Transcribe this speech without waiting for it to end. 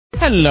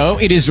Hello,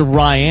 it is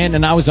Ryan,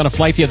 and I was on a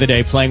flight the other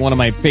day playing one of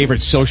my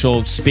favorite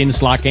social spin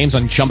slot games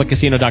on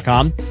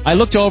ChumbaCasino.com. I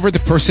looked over at the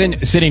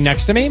person sitting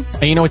next to me,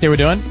 and you know what they were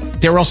doing?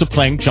 They were also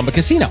playing Chumba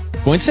Casino.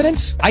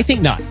 Coincidence? I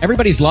think not.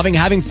 Everybody's loving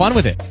having fun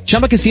with it.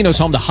 Chumba Casino is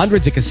home to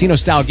hundreds of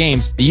casino-style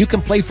games that you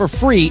can play for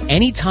free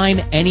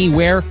anytime,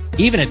 anywhere,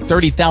 even at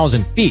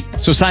 30,000 feet.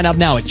 So sign up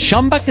now at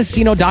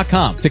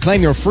ChumbaCasino.com to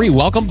claim your free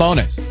welcome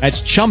bonus.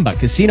 That's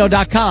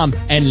ChumbaCasino.com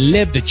and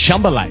live the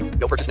Chumba life.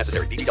 No purchase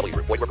necessary. VGW.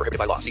 Void where prohibited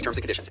by law. See terms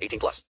and conditions.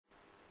 18+.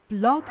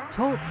 Blog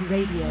Talk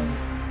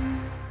Radio.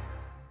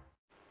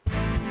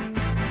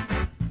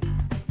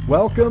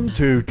 Welcome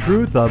to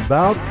Truth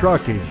About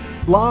Trucking,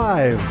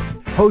 live,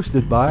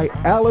 hosted by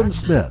Alan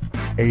Smith,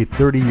 a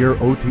 30-year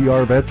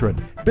OTR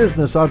veteran,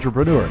 business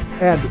entrepreneur,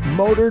 and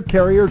motor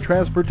carrier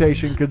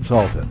transportation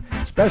consultant,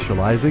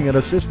 specializing in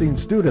assisting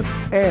students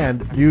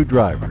and new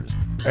drivers,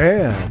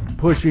 and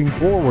pushing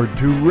forward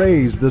to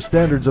raise the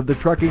standards of the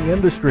trucking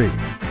industry.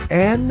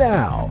 And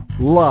now,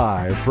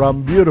 live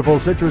from beautiful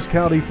Citrus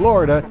County,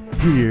 Florida,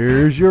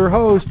 here's your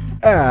host,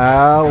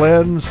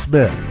 Alan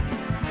Smith.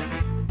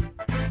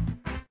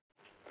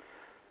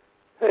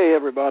 Hey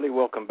everybody,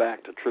 welcome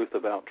back to Truth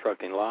About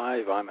Trucking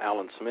Live. I'm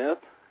Alan Smith,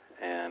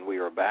 and we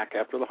are back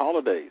after the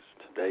holidays.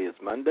 Today is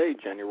Monday,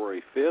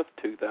 January 5th,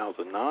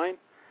 2009,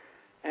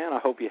 and I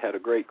hope you had a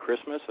great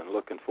Christmas and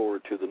looking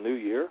forward to the new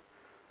year.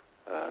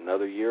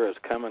 Another year has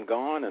come and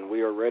gone, and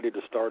we are ready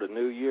to start a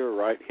new year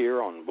right here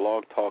on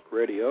Blog Talk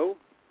Radio,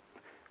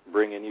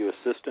 bringing you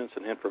assistance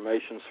and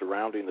information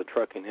surrounding the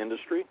trucking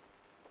industry.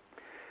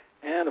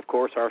 And, of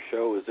course, our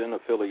show is in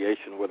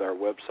affiliation with our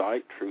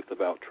website,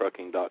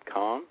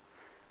 truthabouttrucking.com,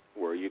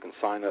 where you can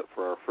sign up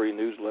for our free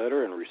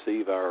newsletter and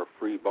receive our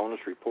free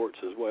bonus reports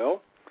as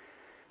well.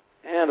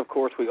 And, of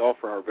course, we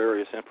offer our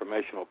various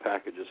informational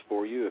packages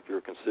for you if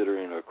you're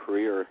considering a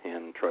career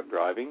in truck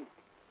driving,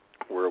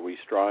 where we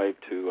strive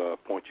to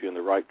point you in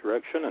the right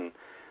direction and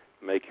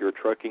make your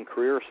trucking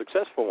career a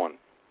successful one.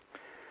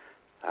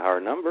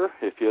 Our number,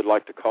 if you'd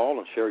like to call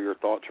and share your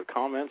thoughts or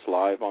comments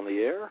live on the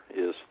air,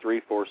 is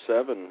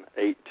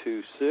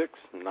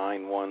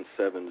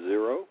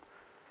 347-826-9170.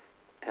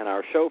 And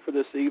our show for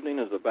this evening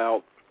is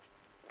about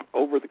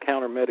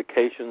over-the-counter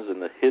medications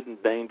and the hidden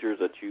dangers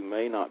that you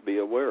may not be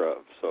aware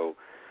of. So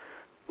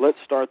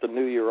let's start the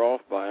new year off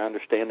by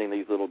understanding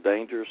these little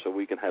dangers so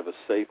we can have a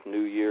safe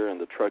new year in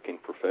the trucking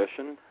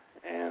profession.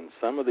 And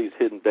some of these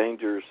hidden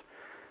dangers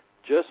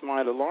just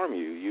might alarm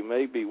you. You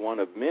may be one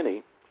of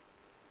many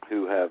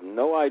who have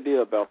no idea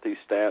about these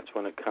stats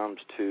when it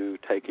comes to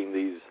taking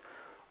these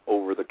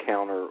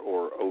over-the-counter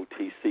or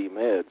OTC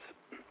meds.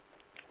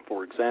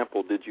 For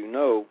example, did you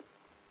know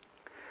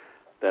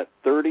that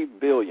 30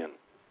 billion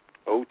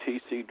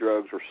OTC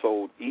drugs are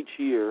sold each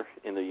year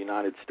in the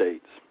United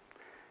States?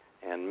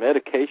 And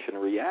medication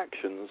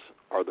reactions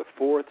are the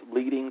fourth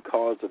leading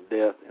cause of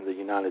death in the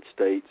United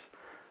States,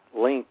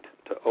 linked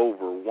to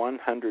over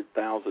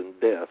 100,000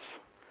 deaths,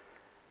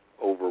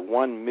 over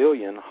 1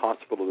 million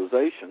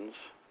hospitalizations,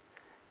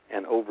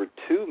 and over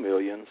 2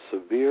 million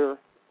severe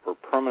or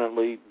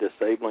permanently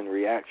disabling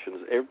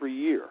reactions every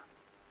year.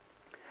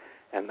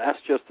 And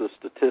that's just the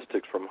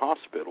statistics from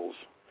hospitals.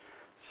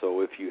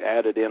 So if you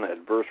added in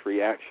adverse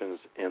reactions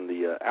in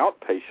the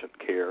outpatient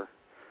care,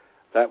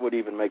 that would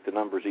even make the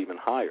numbers even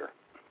higher.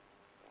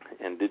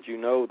 And did you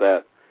know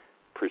that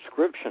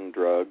prescription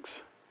drugs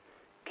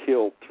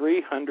kill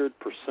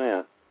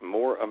 300%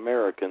 more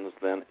Americans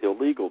than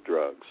illegal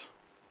drugs?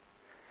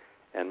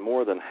 And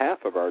more than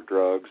half of our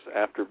drugs,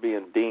 after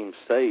being deemed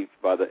safe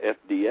by the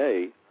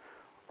FDA,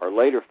 are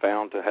later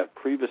found to have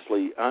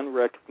previously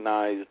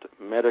unrecognized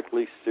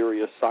medically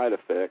serious side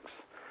effects,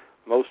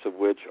 most of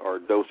which are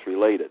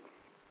dose-related.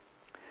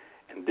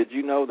 And did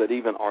you know that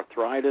even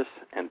arthritis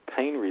and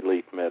pain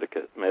relief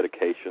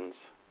medications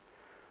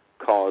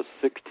cause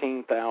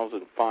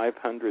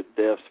 16,500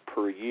 deaths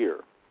per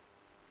year?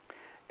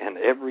 And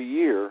every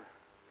year,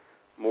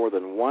 more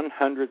than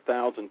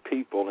 100,000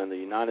 people in the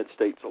United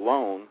States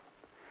alone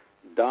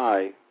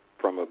die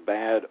from a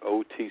bad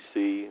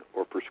OTC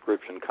or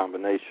prescription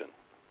combination.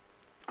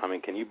 I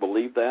mean, can you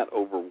believe that?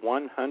 Over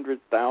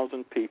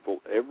 100,000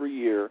 people every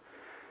year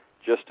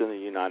just in the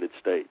United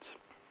States.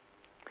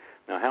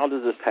 Now, how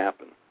does this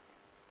happen?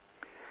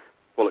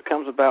 Well, it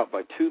comes about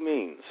by two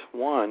means.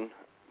 One,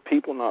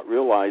 people not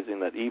realizing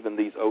that even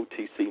these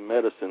OTC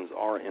medicines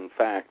are, in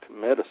fact,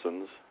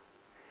 medicines.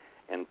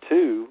 And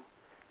two,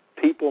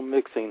 people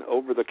mixing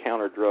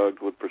over-the-counter drugs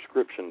with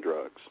prescription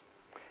drugs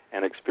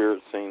and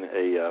experiencing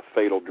a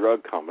fatal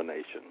drug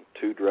combination.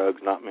 Two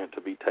drugs not meant to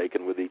be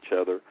taken with each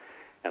other,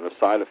 and the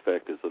side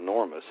effect is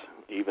enormous,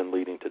 even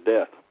leading to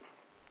death.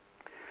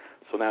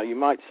 So now you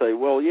might say,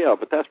 well, yeah,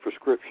 but that's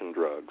prescription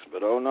drugs.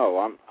 But oh no,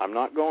 I'm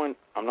not going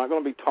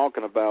to be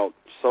talking about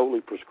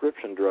solely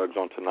prescription drugs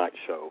on tonight's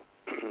show,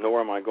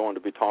 nor am I going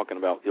to be talking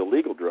about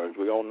illegal drugs.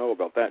 We all know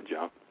about that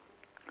junk.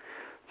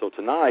 So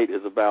tonight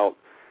is about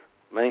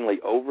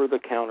mainly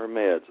over-the-counter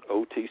meds,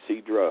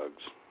 OTC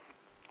drugs,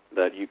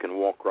 that you can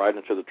walk right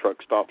into the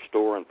truck stop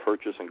store and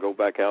purchase and go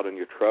back out in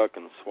your truck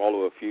and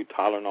swallow a few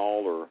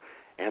Tylenol or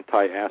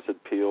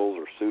anti-acid pills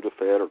or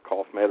Sudafed or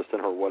cough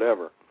medicine or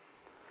whatever.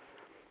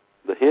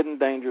 The hidden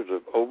dangers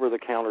of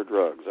over-the-counter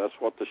drugs. That's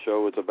what the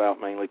show is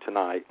about mainly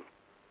tonight.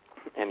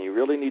 And you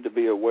really need to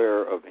be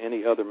aware of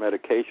any other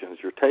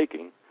medications you're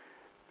taking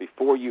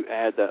before you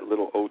add that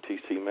little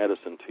OTC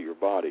medicine to your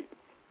body.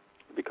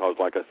 Because,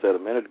 like I said a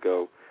minute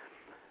ago,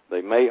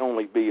 they may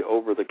only be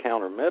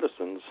over-the-counter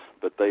medicines,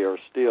 but they are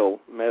still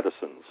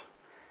medicines.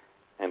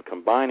 And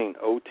combining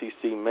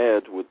OTC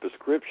meds with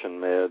prescription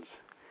meds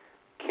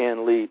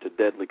can lead to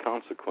deadly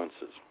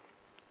consequences.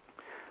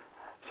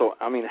 So,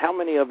 I mean, how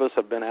many of us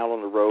have been out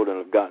on the road and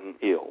have gotten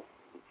ill?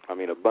 I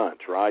mean, a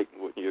bunch, right?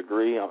 Wouldn't you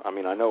agree? I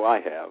mean, I know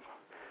I have.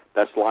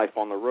 That's life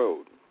on the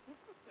road.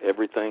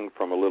 Everything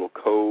from a little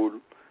cold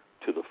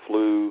to the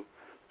flu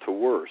to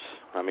worse.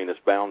 I mean, it's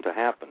bound to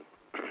happen.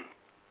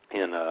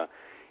 In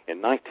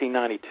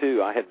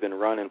 1992, I had been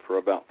running for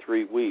about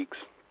 3 weeks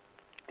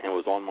and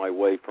was on my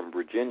way from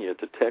Virginia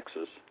to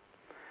Texas.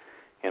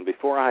 And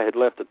before I had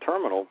left the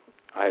terminal,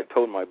 I had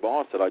told my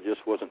boss that I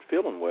just wasn't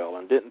feeling well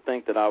and didn't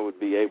think that I would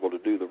be able to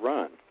do the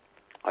run.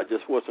 I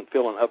just wasn't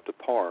feeling up to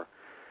par.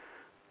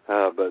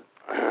 But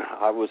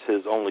I was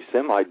his only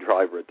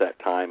semi-driver at that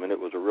time, and it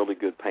was a really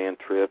good paying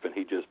trip, and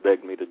he just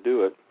begged me to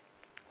do it.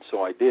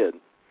 So I did,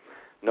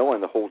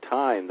 knowing the whole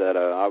time that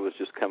I was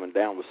just coming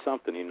down with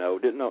something, you know.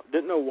 Didn't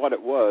know what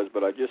it was,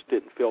 but I just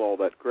didn't feel all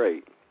that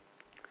great.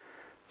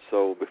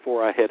 So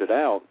before I headed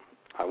out,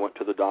 I went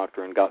to the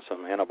doctor and got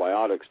some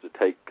antibiotics to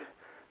take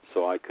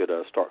so I could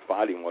start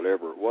fighting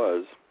whatever it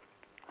was.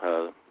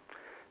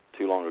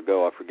 Too long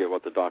ago, I forget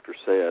what the doctor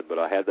said, but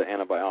I had the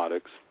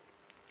antibiotics.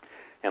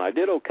 And I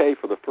did okay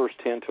for the first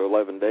 10 to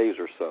 11 days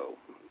or so,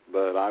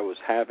 but I was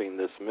having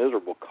this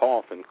miserable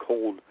cough and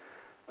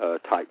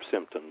cold-type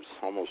symptoms,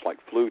 almost like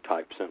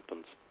flu-type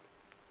symptoms.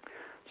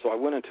 So I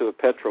went into a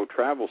Petro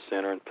Travel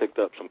Center and picked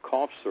up some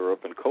cough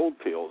syrup and cold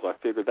pills. I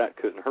figured that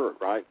couldn't hurt,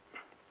 right?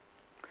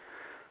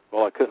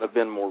 Well, I couldn't have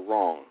been more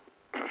wrong.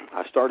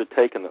 I started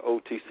taking the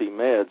OTC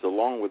meds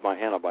along with my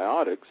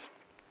antibiotics,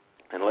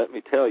 and let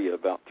me tell you,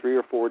 about 3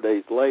 or 4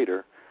 days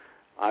later,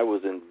 I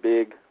was in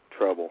big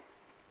trouble.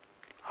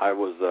 I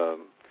was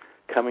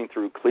coming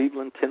through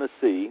Cleveland,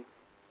 Tennessee,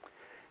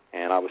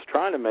 and I was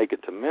trying to make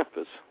it to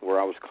Memphis, where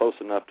I was close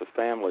enough to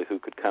family who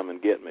could come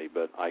and get me,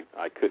 but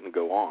I couldn't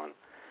go on.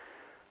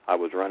 I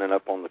was running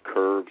up on the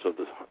curbs of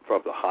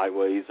the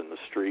highways and the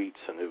streets,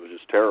 and it was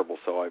just terrible.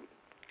 So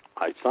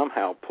I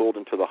somehow pulled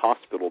into the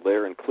hospital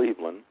there in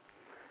Cleveland,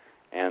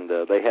 and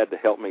they had to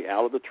help me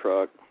out of the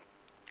truck,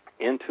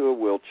 into a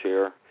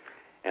wheelchair,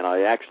 and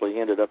I actually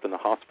ended up in the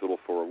hospital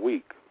for a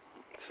week,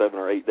 7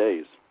 or 8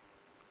 days.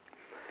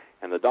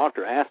 And the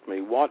doctor asked me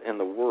what in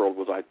the world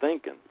was I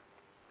thinking.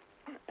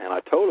 And I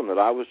told him that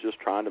I was just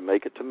trying to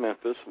make it to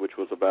Memphis, which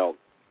was about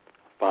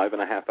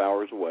 5.5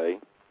 hours away.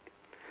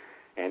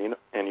 And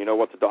you know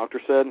what the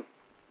doctor said?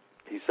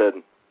 He said,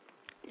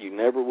 "You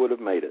never would have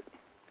made it."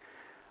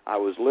 I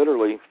was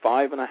literally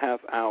 5.5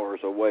 hours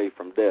away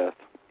from death,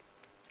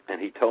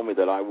 and he told me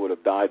that I would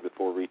have died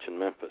before reaching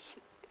Memphis.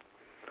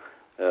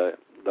 The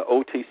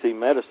OTC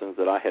medicines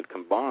that I had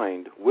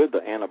combined with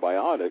the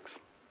antibiotics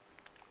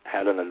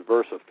had an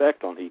adverse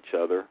effect on each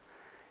other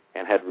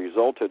and had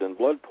resulted in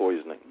blood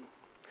poisoning.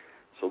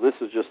 So this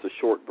is just a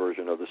short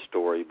version of the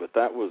story, but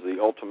that was the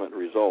ultimate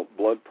result,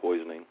 blood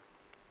poisoning.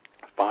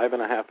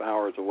 5.5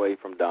 hours away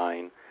from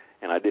dying,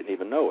 and I didn't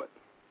even know it.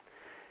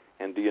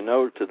 And do you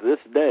know, to this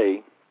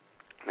day,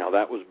 now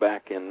that was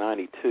back in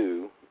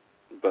 92,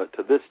 but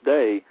to this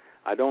day,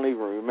 I don't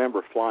even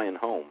remember flying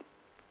home.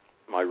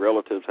 My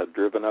relatives had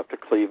driven up to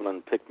Cleveland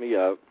and picked me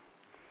up,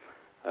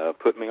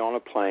 put me on a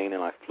plane,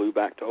 and I flew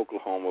back to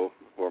Oklahoma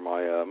where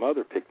my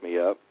mother picked me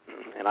up,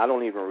 and I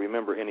don't even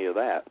remember any of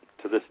that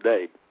to this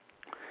day.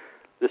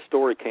 This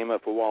story came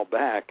up a while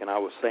back, and I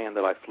was saying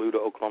that I flew to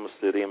Oklahoma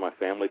City and my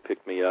family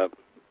picked me up,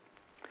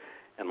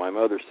 and my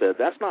mother said,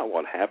 "That's not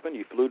what happened.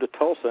 You flew to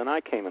Tulsa and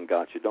I came and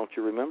got you. Don't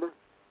you remember?"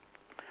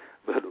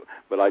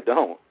 But I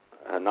don't.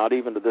 Not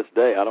even to this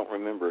day, I don't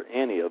remember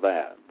any of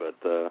that. But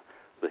the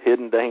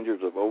hidden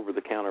dangers of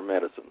over-the-counter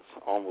medicines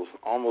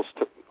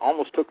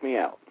almost took me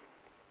out.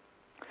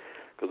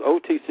 Because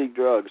OTC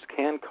drugs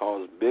can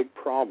cause big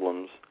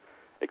problems,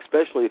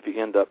 especially if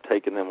you end up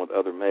taking them with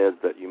other meds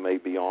that you may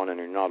be on and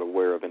you're not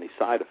aware of any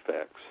side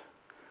effects,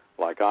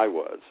 like I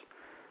was.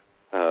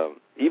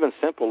 Even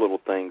simple little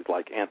things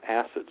like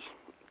antacids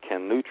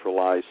can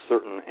neutralize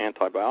certain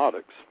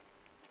antibiotics.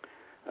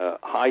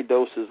 High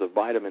doses of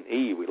vitamin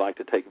E, we like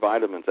to take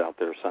vitamins out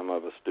there, some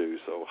of us do,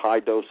 so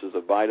high doses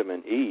of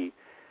vitamin E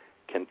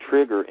can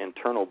trigger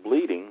internal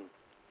bleeding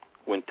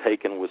when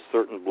taken with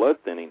certain blood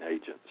thinning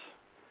agents.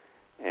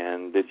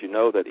 And did you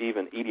know that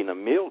even eating a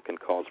meal can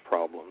cause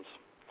problems?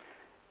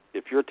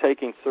 If you're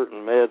taking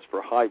certain meds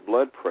for high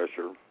blood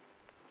pressure,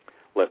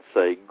 let's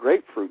say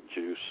grapefruit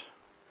juice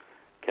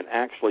can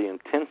actually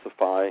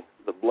intensify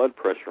the blood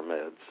pressure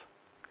meds.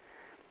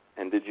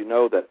 And did you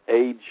know that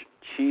aged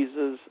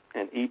cheeses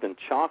and even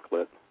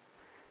chocolate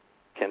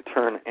can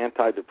turn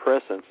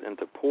antidepressants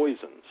into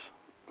poisons?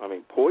 I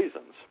mean,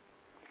 poisons.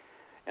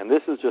 And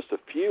this is just a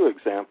few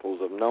examples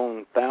of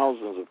known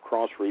thousands of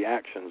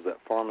cross-reactions that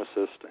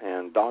pharmacists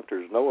and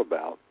doctors know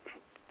about,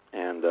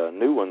 and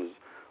new ones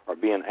are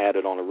being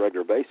added on a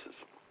regular basis.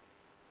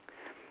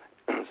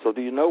 So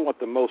do you know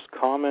what the most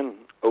common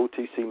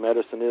OTC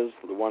medicine is,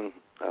 the one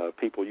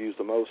people use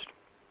the most?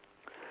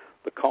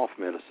 The cough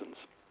medicines,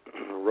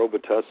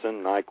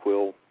 Robitussin,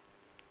 Nyquil,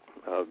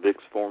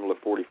 Vicks Formula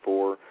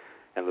 44,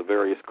 and the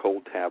various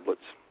cold tablets.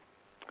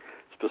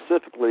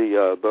 Specifically,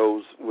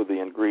 those with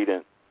the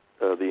ingredient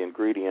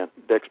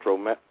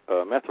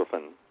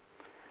dextromethorphan.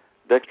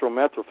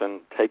 Dextromethorphan,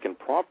 taken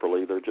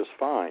properly, they're just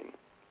fine.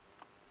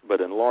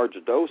 But in large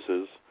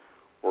doses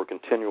or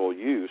continual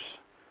use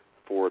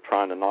for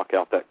trying to knock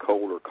out that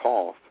cold or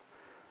cough,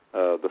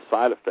 the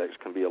side effects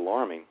can be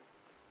alarming.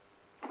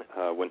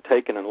 When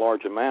taken in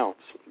large amounts,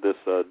 this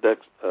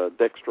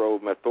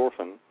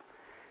dextromethorphan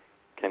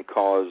can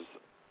cause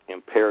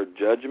impaired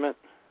judgment,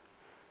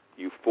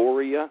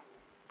 euphoria,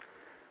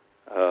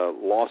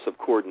 loss of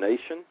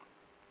coordination.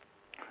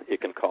 It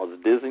can cause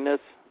dizziness,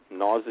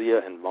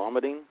 nausea and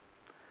vomiting,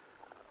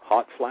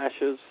 hot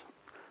flashes,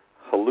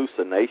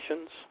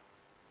 hallucinations,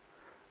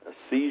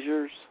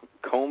 seizures,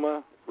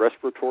 coma,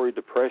 respiratory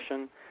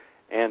depression,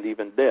 and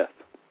even death.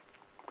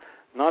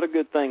 Not a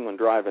good thing when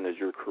driving is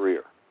your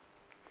career.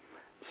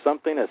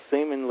 Something as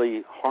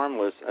seemingly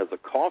harmless as a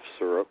cough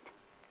syrup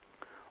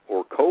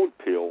or cold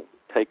pill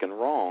taken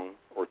wrong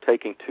or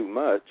taking too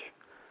much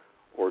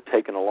or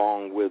taken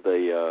along with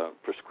a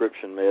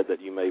prescription med that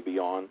you may be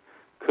on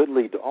could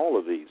lead to all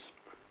of these.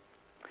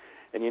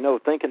 And, you know,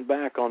 thinking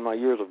back on my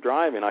years of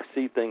driving, I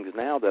see things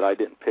now that I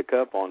didn't pick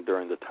up on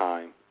during the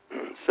time.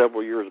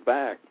 Several years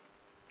back,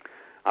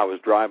 I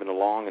was driving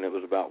along, and it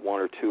was about 1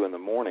 or 2 in the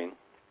morning,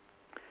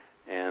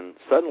 and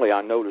suddenly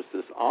I noticed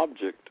this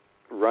object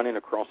running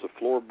across the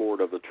floorboard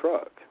of the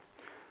truck.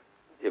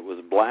 It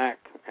was black,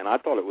 and I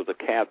thought it was a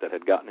cat that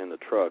had gotten in the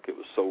truck. It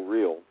was so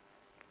real.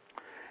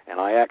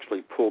 And I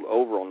actually pulled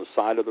over on the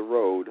side of the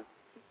road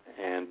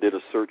and did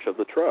a search of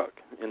the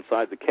truck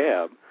inside the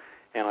cab,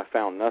 and I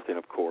found nothing,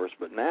 of course.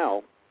 But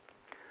now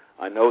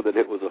I know that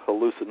it was a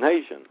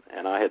hallucination,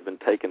 and I had been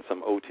taking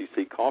some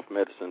OTC cough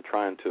medicine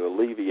trying to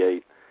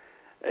alleviate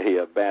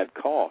a bad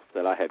cough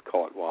that I had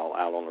caught while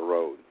out on the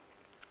road.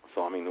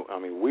 So, I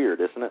mean,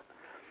 weird, isn't it?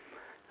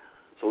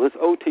 So this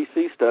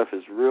OTC stuff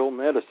is real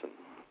medicine,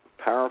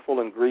 powerful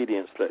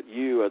ingredients that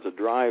you as a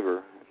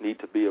driver need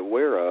to be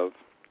aware of,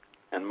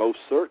 and most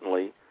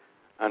certainly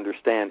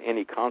understand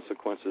any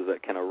consequences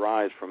that can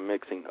arise from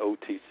mixing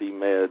OTC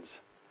meds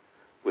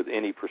with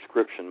any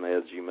prescription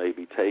meds you may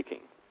be taking.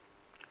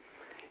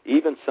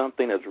 Even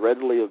something as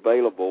readily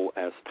available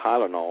as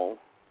Tylenol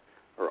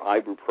or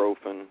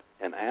ibuprofen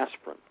and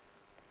aspirin.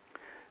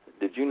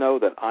 Did you know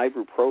that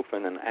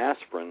ibuprofen and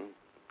aspirin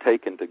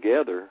taken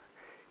together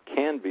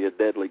can be a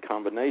deadly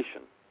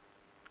combination?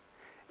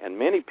 And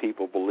many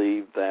people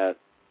believe that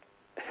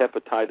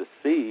hepatitis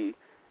C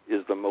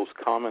is the most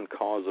common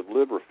cause of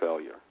liver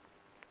failure.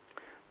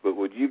 But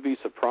would you be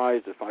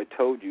surprised if I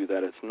told you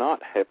that it's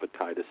not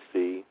hepatitis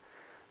C,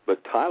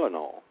 but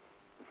Tylenol?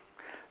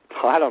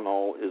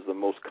 Tylenol is the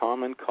most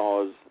common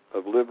cause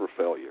of liver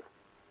failure.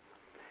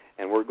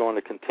 And we're going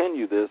to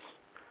continue this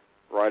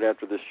right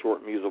after this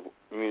short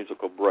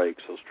musical break.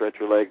 So stretch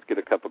your legs, get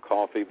a cup of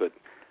coffee, but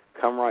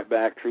come right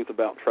back. Truth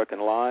About Trucking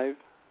Live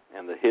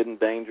and the hidden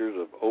dangers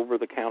of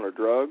over-the-counter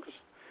drugs.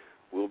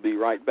 We'll be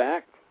right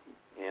back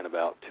in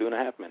about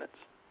 2.5 minutes.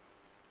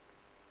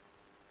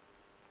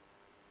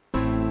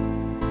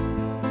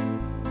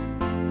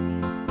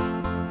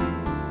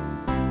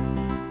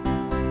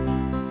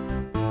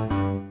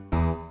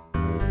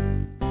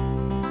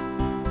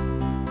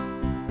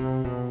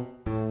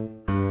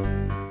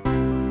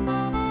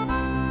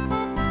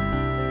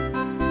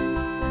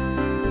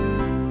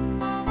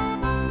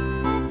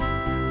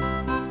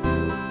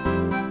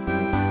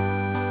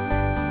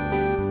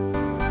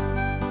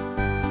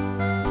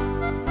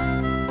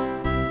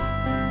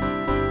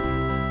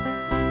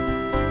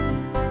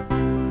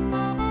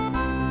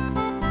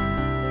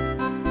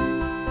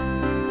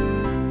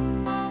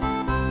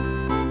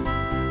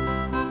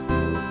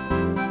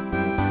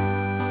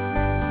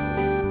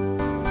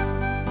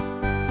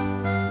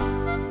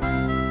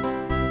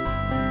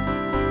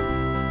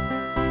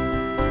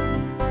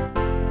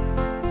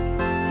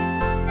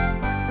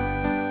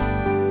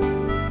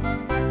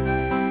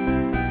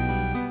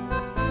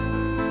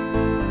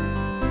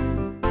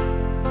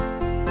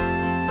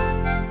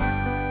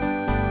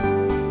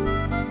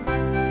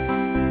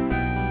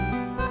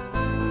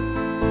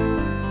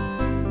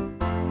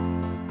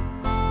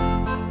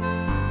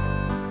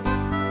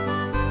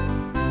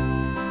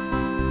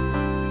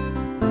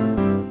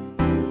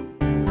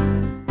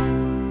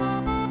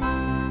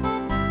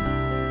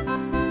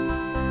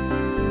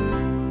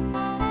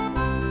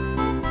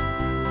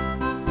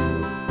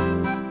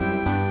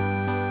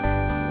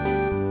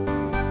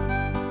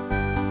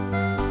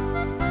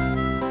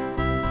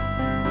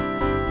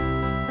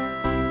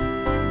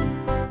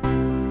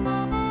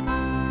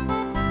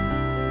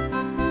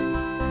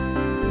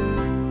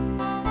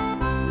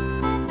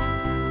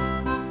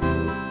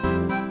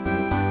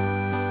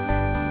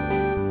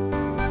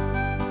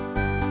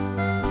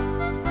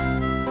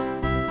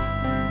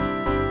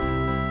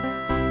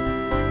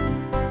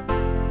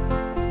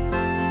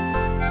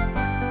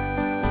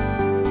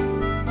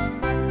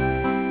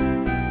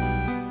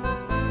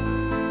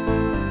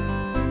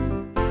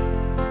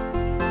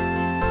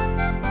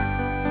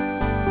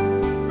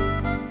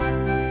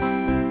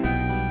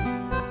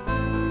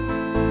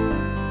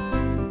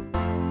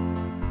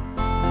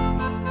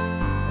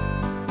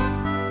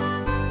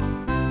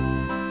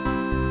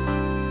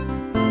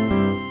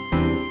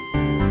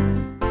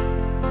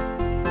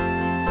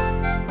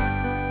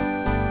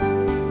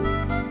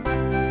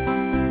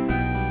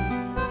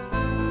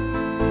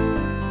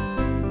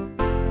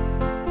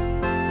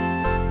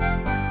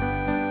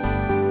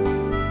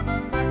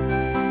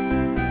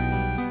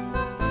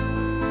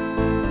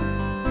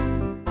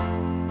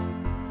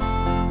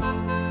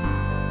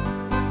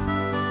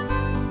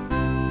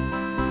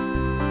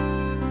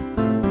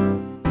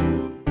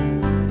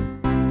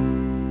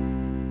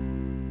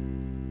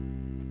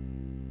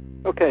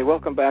 Okay,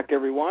 welcome back,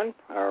 everyone.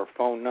 Our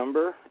phone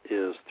number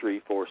is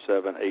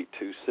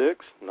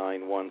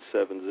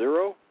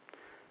 347-826-9170.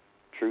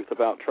 Truth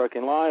About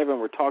Trucking Live, and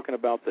we're talking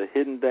about the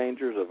hidden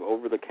dangers of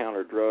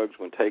over-the-counter drugs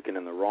when taken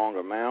in the wrong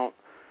amount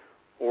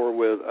or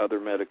with other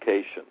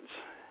medications.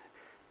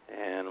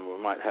 And we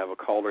might have a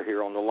caller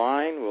here on the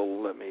line.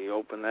 Let me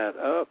open that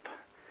up.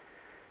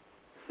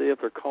 See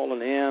if they're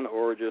calling in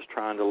or just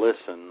trying to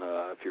listen.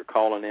 If you're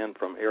calling in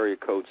from area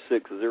code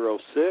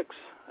 606,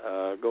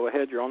 go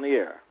ahead, you're on the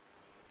air.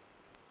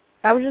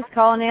 I was just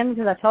calling in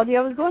because I told you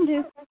I was going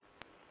to.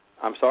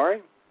 I'm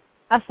sorry?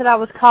 I said I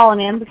was calling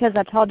in because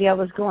I told you I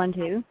was going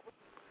to.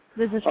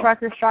 This is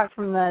Trucker Shock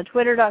from the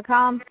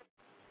Twitter.com.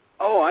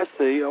 Oh, I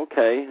see.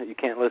 Okay. You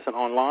can't listen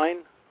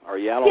online? Are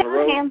you out on the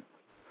road? I can.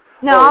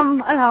 No,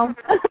 I'm at home.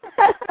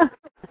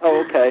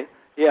 Oh, okay.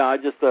 Yeah, I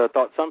just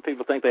thought some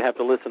people think they have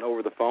to listen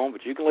over the phone,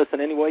 but you can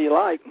listen any way you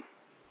like.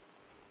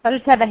 I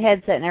just have a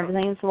headset and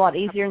everything. It's a lot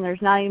easier, and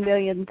there's 90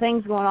 million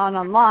things going on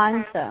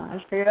online, so I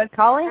just figured I'd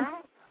call in.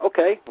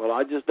 Okay. Well,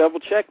 I just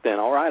double-checked then.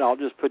 All right, I'll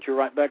just put you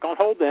right back on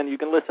hold then. You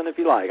can listen if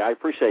you like. I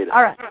appreciate it.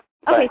 All right.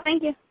 Okay, Bye.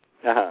 thank you.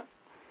 Uh-huh.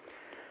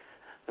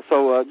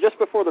 So just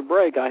before the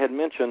break, I had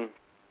mentioned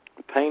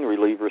pain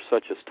relievers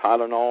such as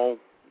Tylenol,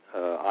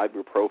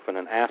 Ibuprofin,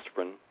 and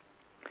Aspirin.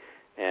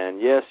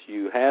 And yes,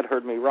 you had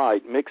heard me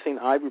right. Mixing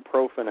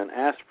Ibuprofin and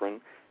Aspirin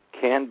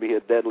can be a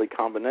deadly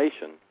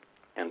combination.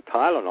 And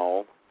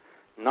Tylenol,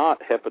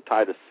 not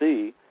hepatitis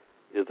C,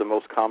 is the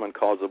most common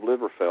cause of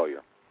liver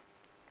failure.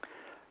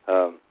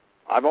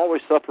 I've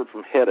always suffered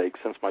from headaches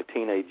since my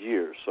teenage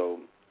years, so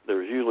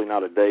there's usually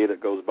not a day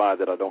that goes by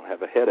that I don't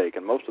have a headache.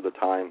 And most of the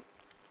time,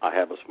 I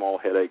have a small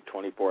headache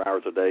 24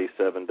 hours a day,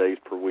 7 days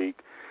per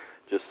week,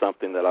 just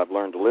something that I've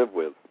learned to live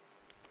with.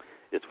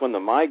 It's when the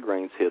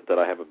migraines hit that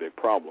I have a big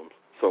problem.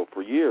 So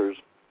for years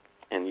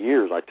and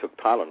years, I took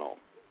Tylenol.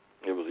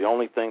 It was the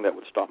only thing that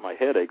would stop my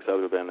headaches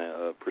other than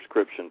a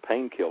prescription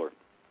painkiller.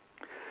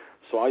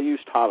 So I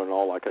used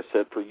Tylenol, like I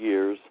said, for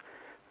years.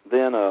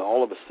 Then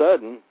all of a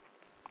sudden,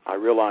 I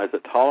realized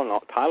that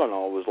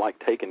Tylenol was like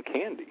taking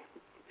candy.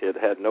 It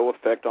had no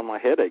effect on my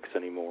headaches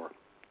anymore,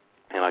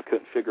 and I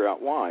couldn't figure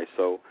out why.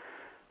 So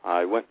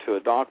I went to a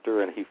doctor,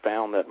 and he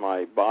found that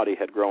my body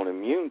had grown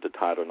immune to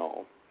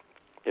Tylenol,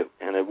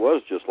 and it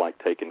was just like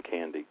taking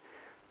candy.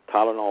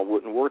 Tylenol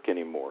wouldn't work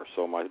anymore,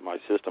 so my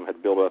system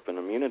had built up an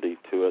immunity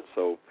to it.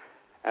 So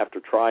after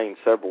trying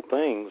several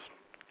things,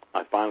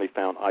 I finally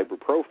found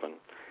Ibuprofin,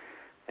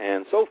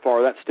 and so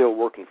far that's still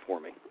working for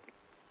me.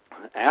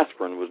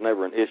 Aspirin was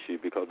never an issue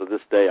because to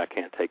this day I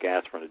can't take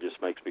aspirin. It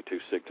just makes me too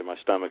sick to my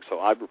stomach. So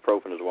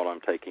Ibuprofin is what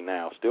I'm taking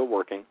now, still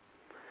working.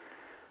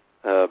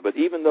 But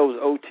even those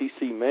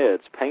OTC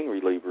meds, pain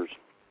relievers,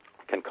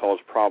 can cause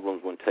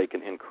problems when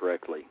taken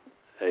incorrectly.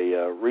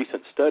 A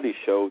recent study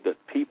showed that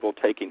people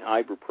taking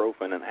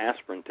ibuprofen and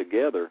aspirin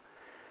together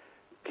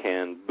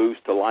can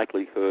boost the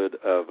likelihood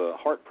of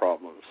heart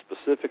problems,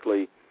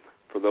 specifically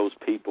for those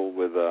people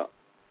with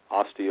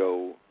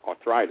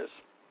osteoarthritis.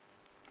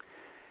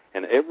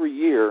 And every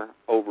year,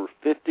 over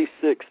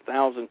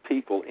 56,000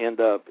 people end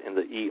up in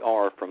the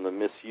ER from the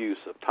misuse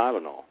of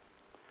Tylenol.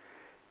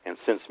 And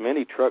since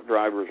many truck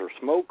drivers are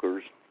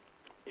smokers,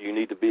 you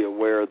need to be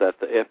aware that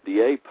the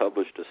FDA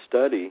published a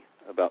study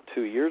about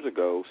 2 years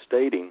ago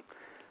stating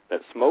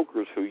that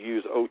smokers who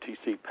use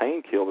OTC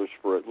painkillers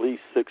for at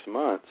least 6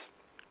 months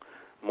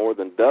more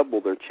than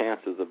double their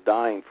chances of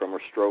dying from a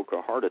stroke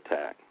or heart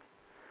attack.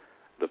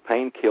 The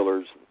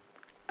painkillers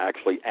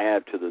actually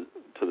add to the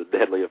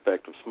deadly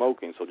effect of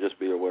smoking, so just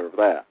be aware of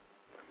that.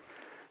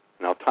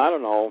 Now,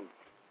 Tylenol,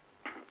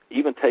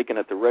 even taken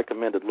at the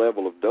recommended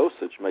level of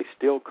dosage, may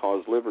still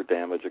cause liver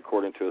damage,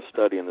 according to a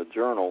study in the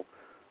Journal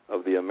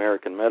of the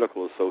American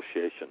Medical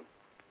Association.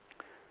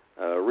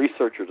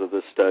 Researchers of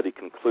this study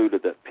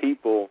concluded that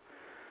people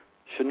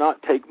should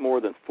not take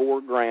more than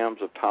 4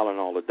 grams of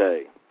Tylenol a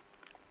day.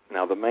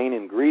 Now, the main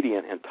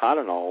ingredient in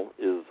Tylenol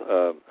is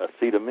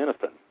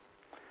acetaminophen.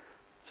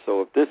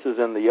 So if this is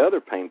in the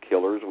other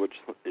painkillers, which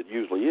it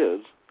usually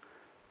is,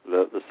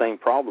 the same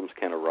problems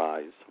can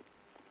arise.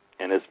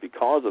 And it's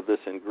because of this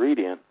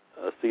ingredient,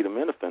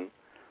 acetaminophen,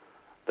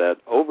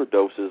 that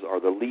overdoses are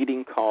the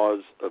leading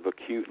cause of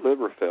acute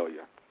liver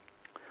failure.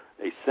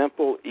 A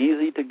simple,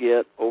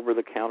 easy-to-get,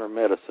 over-the-counter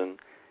medicine,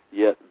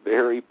 yet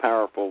very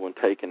powerful when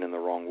taken in the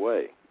wrong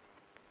way.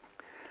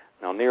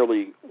 Now,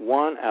 nearly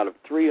 1 out of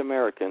 3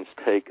 Americans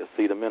take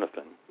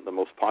acetaminophen, the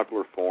most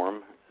popular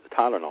form,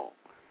 Tylenol.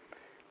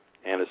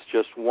 And it's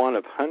just one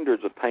of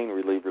hundreds of pain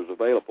relievers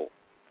available.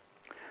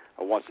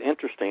 What's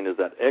interesting is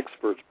that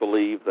experts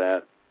believe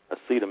that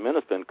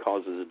acetaminophen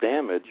causes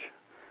damage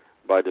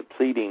by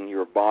depleting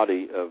your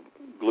body of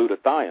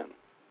glutathione.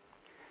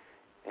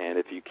 And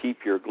if you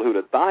keep your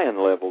glutathione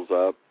levels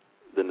up,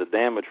 then the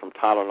damage from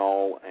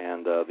Tylenol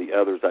and the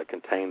others that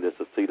contain this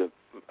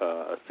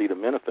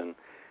acetaminophen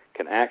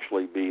can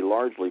actually be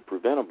largely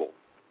preventable.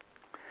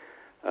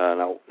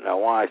 Now,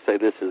 why I say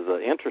this is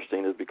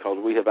interesting is because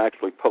we have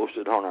actually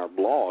posted on our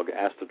blog,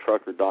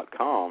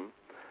 AskTheTrucker.com,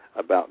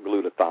 about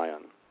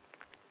glutathione.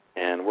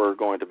 And we're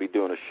going to be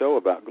doing a show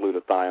about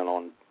glutathione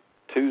on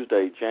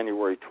Tuesday,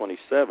 January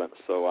 27th,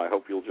 so I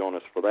hope you'll join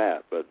us for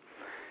that. But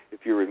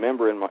if you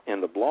remember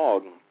in the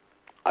blog,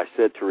 I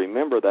said to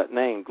remember that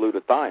name,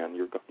 glutathione.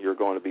 You're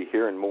going to be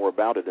hearing more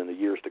about it in the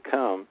years to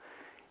come,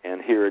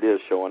 and here it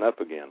is showing up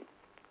again.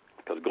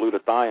 Because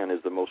glutathione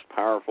is the most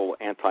powerful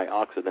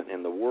antioxidant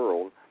in the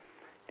world,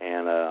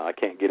 and I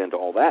can't get into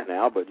all that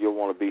now, but you'll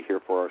want to be here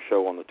for our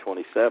show on the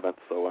 27th.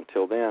 So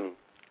until then,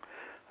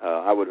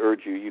 I would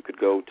urge you could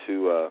go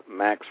to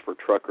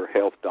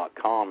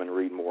maxfortruckerhealth.com and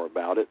read more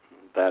about it.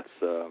 That's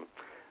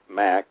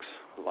Max,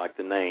 like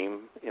the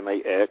name,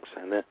 M-A-X,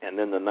 and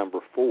then the number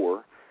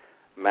 4,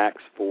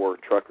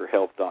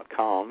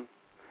 maxfortruckerhealth.com,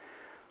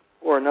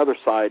 or another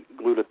site,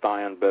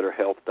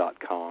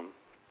 glutathionebetterhealth.com.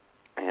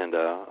 And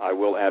I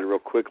will add real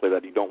quickly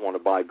that you don't want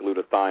to buy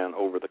glutathione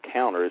over the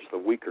counter. It's the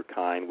weaker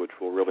kind, which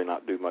will really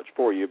not do much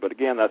for you. But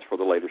again, that's for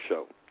the later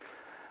show.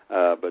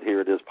 But here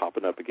it is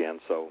popping up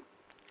again. So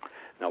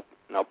now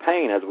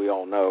pain, as we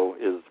all know,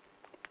 is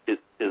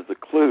the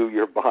clue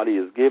your body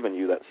is giving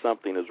you that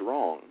something is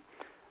wrong,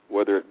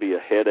 whether it be a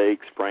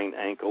headache, sprained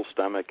ankle,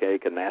 stomach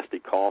ache, a nasty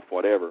cough,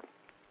 whatever.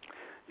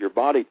 Your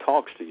body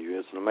talks to you.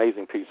 It's an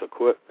amazing piece of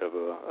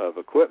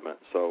equipment.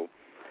 So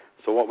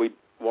what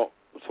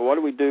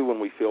do we do when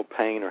we feel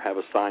pain or have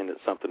a sign that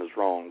something is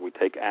wrong? We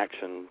take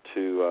action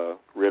to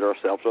rid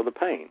ourselves of the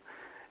pain.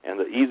 And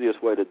the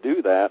easiest way to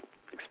do that,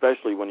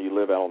 especially when you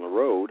live out on the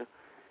road,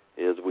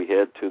 is we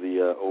head to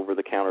the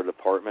over-the-counter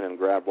department and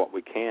grab what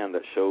we can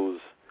that shows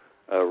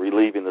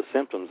relieving the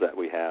symptoms that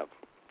we have.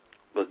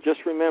 But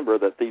just remember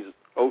that these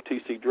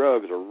OTC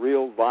drugs are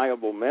real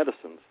viable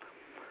medicines.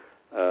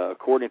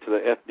 According to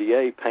the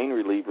FDA, pain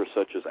relievers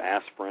such as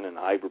aspirin and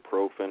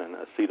ibuprofin and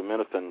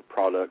acetaminophen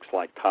products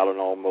like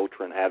Tylenol,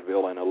 Motrin,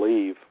 Advil, and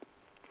Aleve,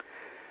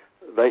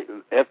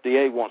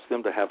 FDA wants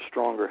them to have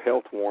stronger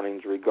health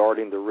warnings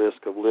regarding the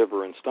risk of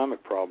liver and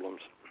stomach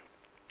problems.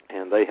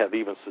 And they have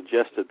even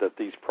suggested that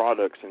these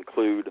products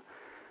include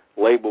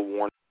label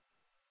warnings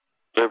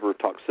of liver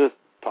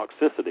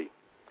toxicity,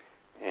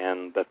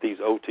 and that these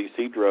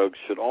OTC drugs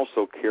should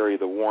also carry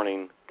the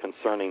warning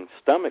concerning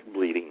stomach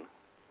bleeding.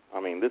 I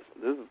mean, this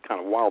is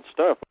kind of wild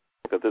stuff,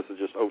 because this is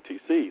just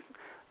OTC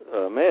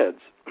meds.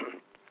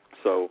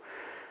 So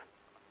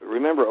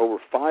remember, over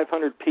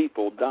 500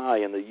 people die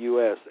in the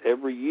U.S.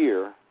 every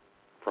year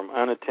from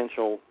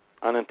unintentional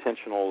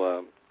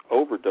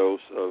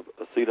overdose of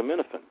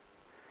acetaminophen,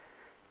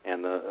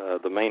 and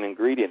the main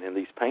ingredient in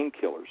these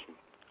painkillers.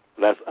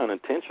 That's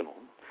unintentional.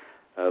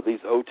 These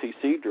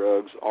OTC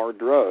drugs are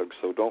drugs,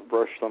 so don't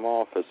brush them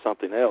off as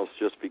something else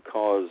just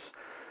because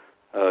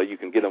you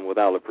can get them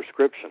without a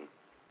prescription.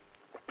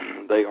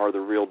 They are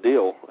the real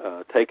deal.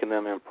 Taking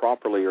them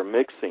improperly or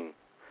mixing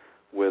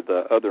with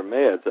other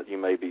meds that you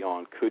may be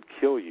on could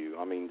kill you.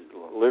 I mean,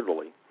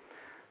 literally.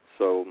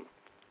 So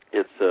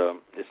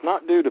it's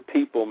not due to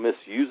people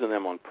misusing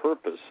them on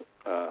purpose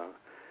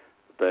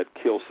that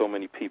kill so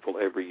many people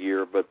every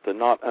year, but the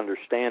not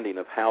understanding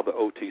of how the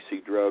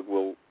OTC drug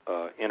will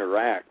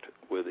interact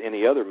with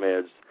any other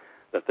meds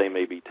that they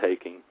may be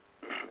taking.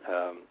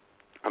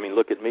 I mean,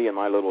 look at me and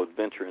my little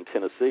adventure in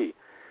Tennessee.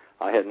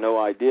 I had no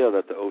idea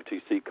that the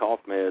OTC cough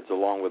meds,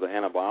 along with the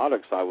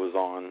antibiotics I was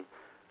on,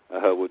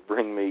 would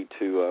bring me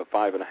to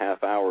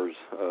 5.5 hours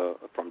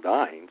from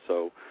dying.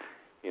 So,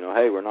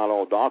 hey, we're not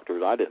all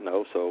doctors. I didn't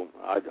know, so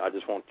I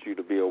just want you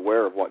to be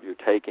aware of what you're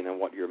taking and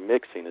what you're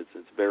mixing.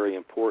 It's very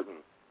important.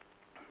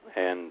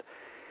 And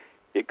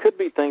it could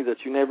be things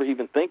that you never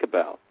even think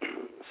about.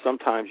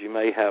 Sometimes you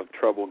may have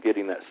trouble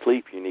getting that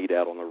sleep you need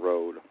out on the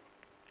road.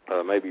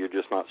 Maybe you're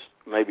just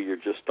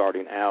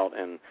starting out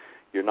and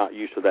you're not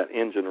used to that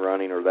engine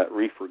running or that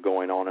reefer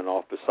going on and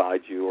off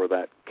beside you or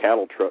that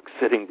cattle truck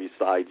sitting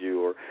beside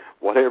you or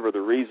whatever the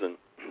reason.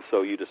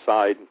 So you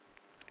decide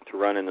to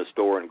run in the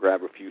store and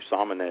grab a few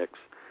Sominex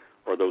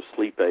or those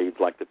sleep aids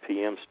like the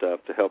PM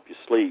stuff to help you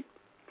sleep.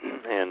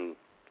 And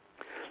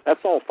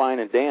that's all fine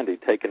and dandy,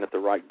 taken at the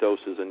right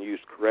doses and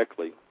used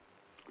correctly.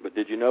 But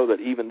did you know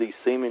that even these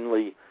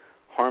seemingly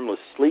harmless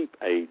sleep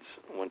aids,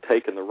 when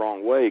taken the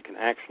wrong way, can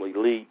actually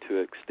lead to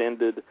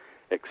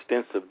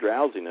extensive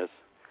drowsiness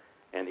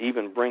and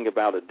even bring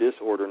about a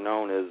disorder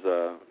known as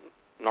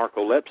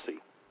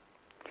narcolepsy,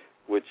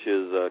 which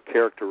is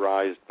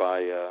characterized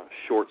by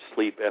short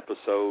sleep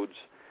episodes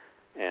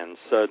and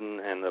sudden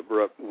and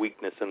abrupt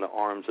weakness in the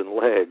arms and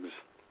legs.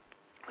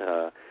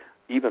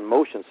 Even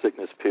motion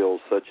sickness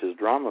pills such as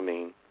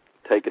Dramamine,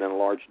 taken in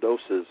large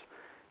doses,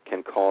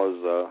 can cause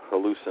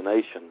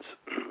hallucinations.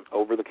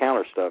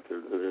 Over-the-counter stuff,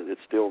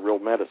 it's still real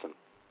medicine.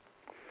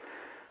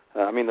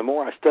 I mean, the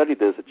more I studied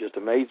this, it just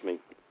amazed me.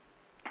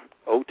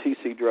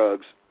 OTC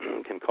drugs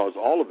can cause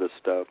all of this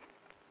stuff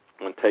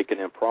when taken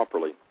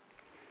improperly.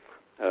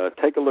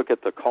 Take a look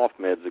at the cough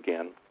meds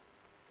again.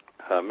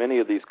 Many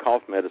of these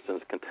cough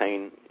medicines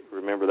contain,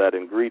 remember that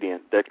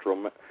ingredient,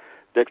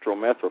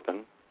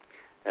 dextromethorphan,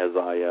 as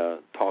I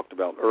talked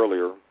about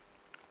earlier,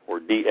 or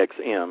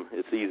DXM.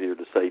 It's easier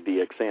to say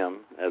DXM,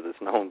 as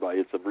it's known by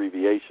its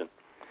abbreviation.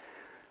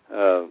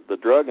 The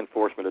Drug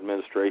Enforcement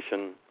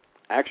Administration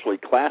actually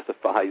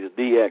classifies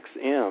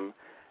DXM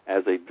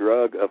as a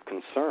drug of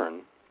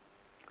concern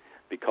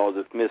because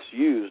if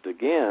misused,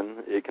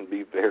 again, it can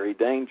be very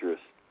dangerous.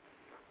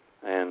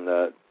 And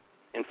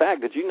in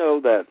fact, did you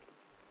know that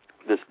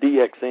this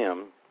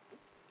DXM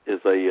is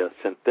a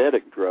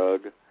synthetic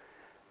drug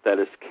that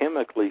is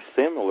chemically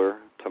similar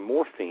to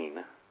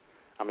morphine?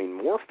 I mean,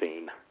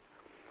 morphine.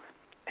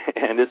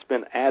 And it's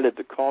been added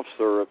to cough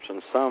syrups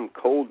and some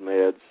cold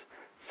meds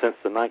since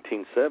the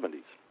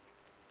 1970s.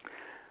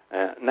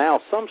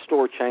 Now, some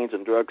store chains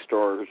and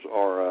drugstores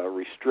are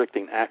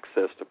restricting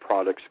access to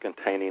products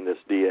containing this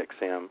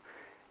DXM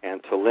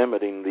and to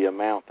limiting the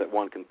amount that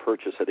one can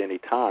purchase at any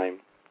time.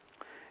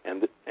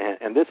 And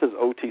this is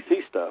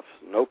OTC stuff,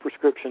 no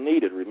prescription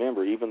needed.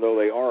 Remember, even though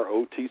they are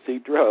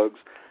OTC drugs,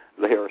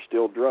 they are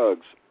still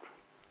drugs.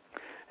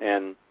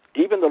 And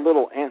even the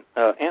little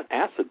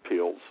antacid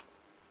pills,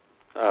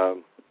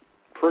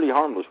 pretty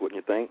harmless, wouldn't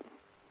you think?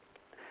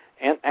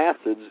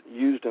 Antacids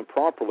used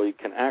improperly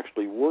can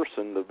actually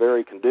worsen the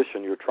very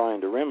condition you're trying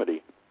to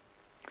remedy.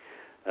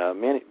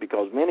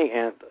 Because many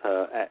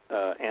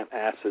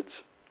antacids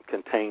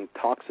contain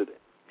toxic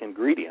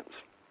ingredients,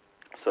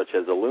 such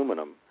as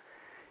aluminum,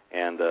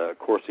 and, of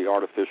course, the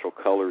artificial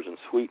colors and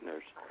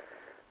sweeteners,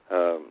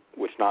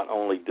 which not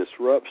only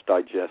disrupts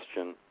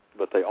digestion,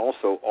 but they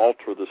also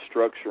alter the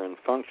structure and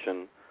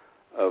function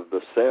of the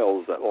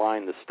cells that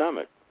line the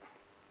stomach.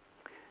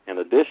 And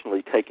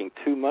additionally, taking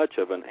too much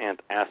of an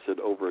antacid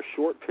over a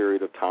short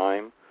period of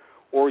time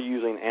or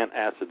using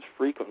antacids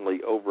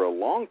frequently over a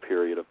long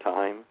period of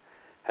time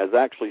has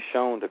actually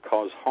shown to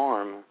cause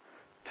harm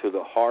to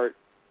the heart,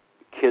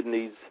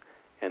 kidneys,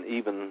 and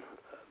even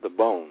the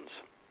bones.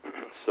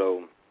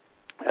 So,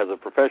 as a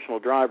professional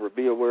driver,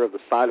 be aware of the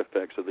side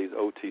effects of these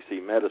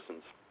OTC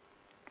medicines.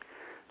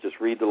 Just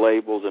read the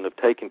labels, and if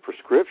taking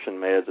prescription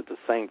meds at the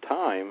same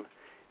time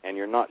and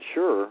you're not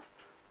sure,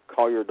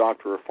 call your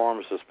doctor or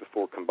pharmacist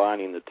before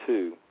combining the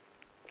two.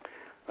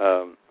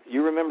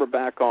 You remember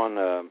back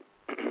on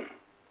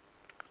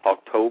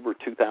October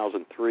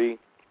 2003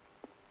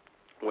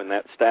 when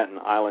that Staten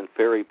Island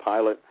ferry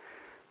pilot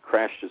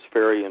crashed his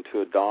ferry into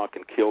a dock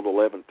and killed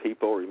 11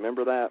 people?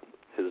 Remember that?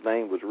 His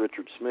name was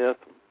Richard Smith.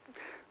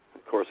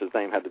 Of course, his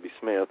name had to be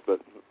Smith,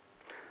 but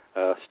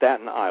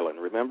Staten Island,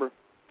 remember?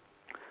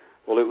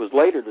 Well, it was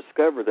later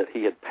discovered that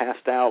he had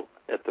passed out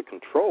at the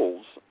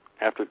controls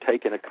after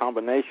taking a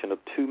combination of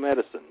two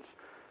medicines,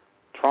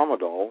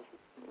 tramadol,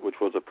 which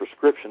was a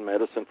prescription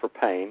medicine for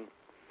pain,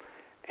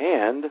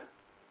 and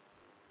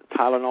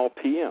Tylenol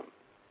PM,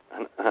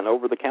 an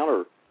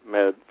over-the-counter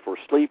med for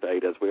sleep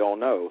aid, as we all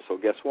know. So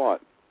guess what?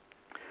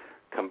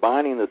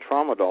 Combining the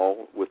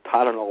tramadol with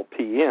Tylenol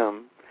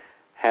PM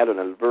had an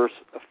adverse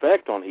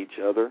effect on each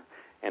other,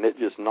 and it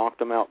just knocked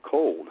him out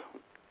cold.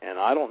 And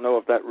I don't know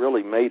if that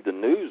really made the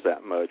news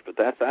that much, but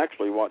that's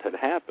actually what had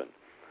happened.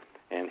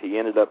 And he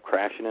ended up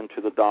crashing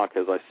into the dock,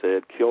 as I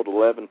said, killed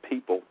 11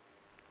 people,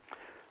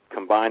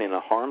 combining a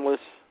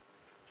harmless,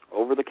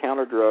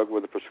 over-the-counter drug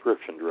with a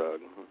prescription drug.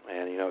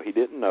 And, he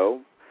didn't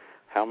know.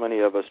 How many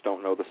of us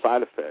don't know the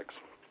side effects?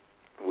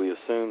 We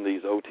assume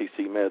these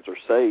OTC meds are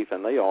safe,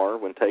 and they are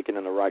when taken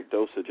in the right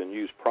dosage and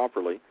used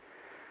properly.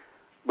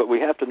 But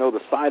we have to know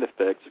the side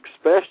effects,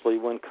 especially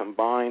when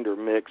combined or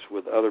mixed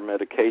with other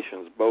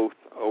medications, both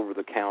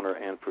over-the-counter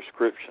and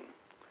prescription.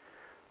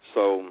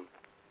 So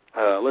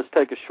let's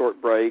take a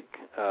short break,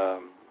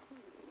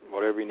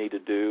 whatever you need to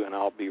do, and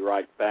I'll be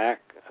right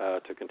back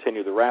to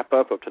continue the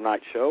wrap-up of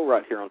tonight's show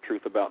right here on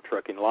Truth About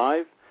Trucking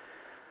Live.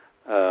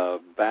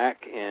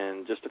 Back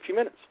in just a few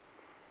minutes.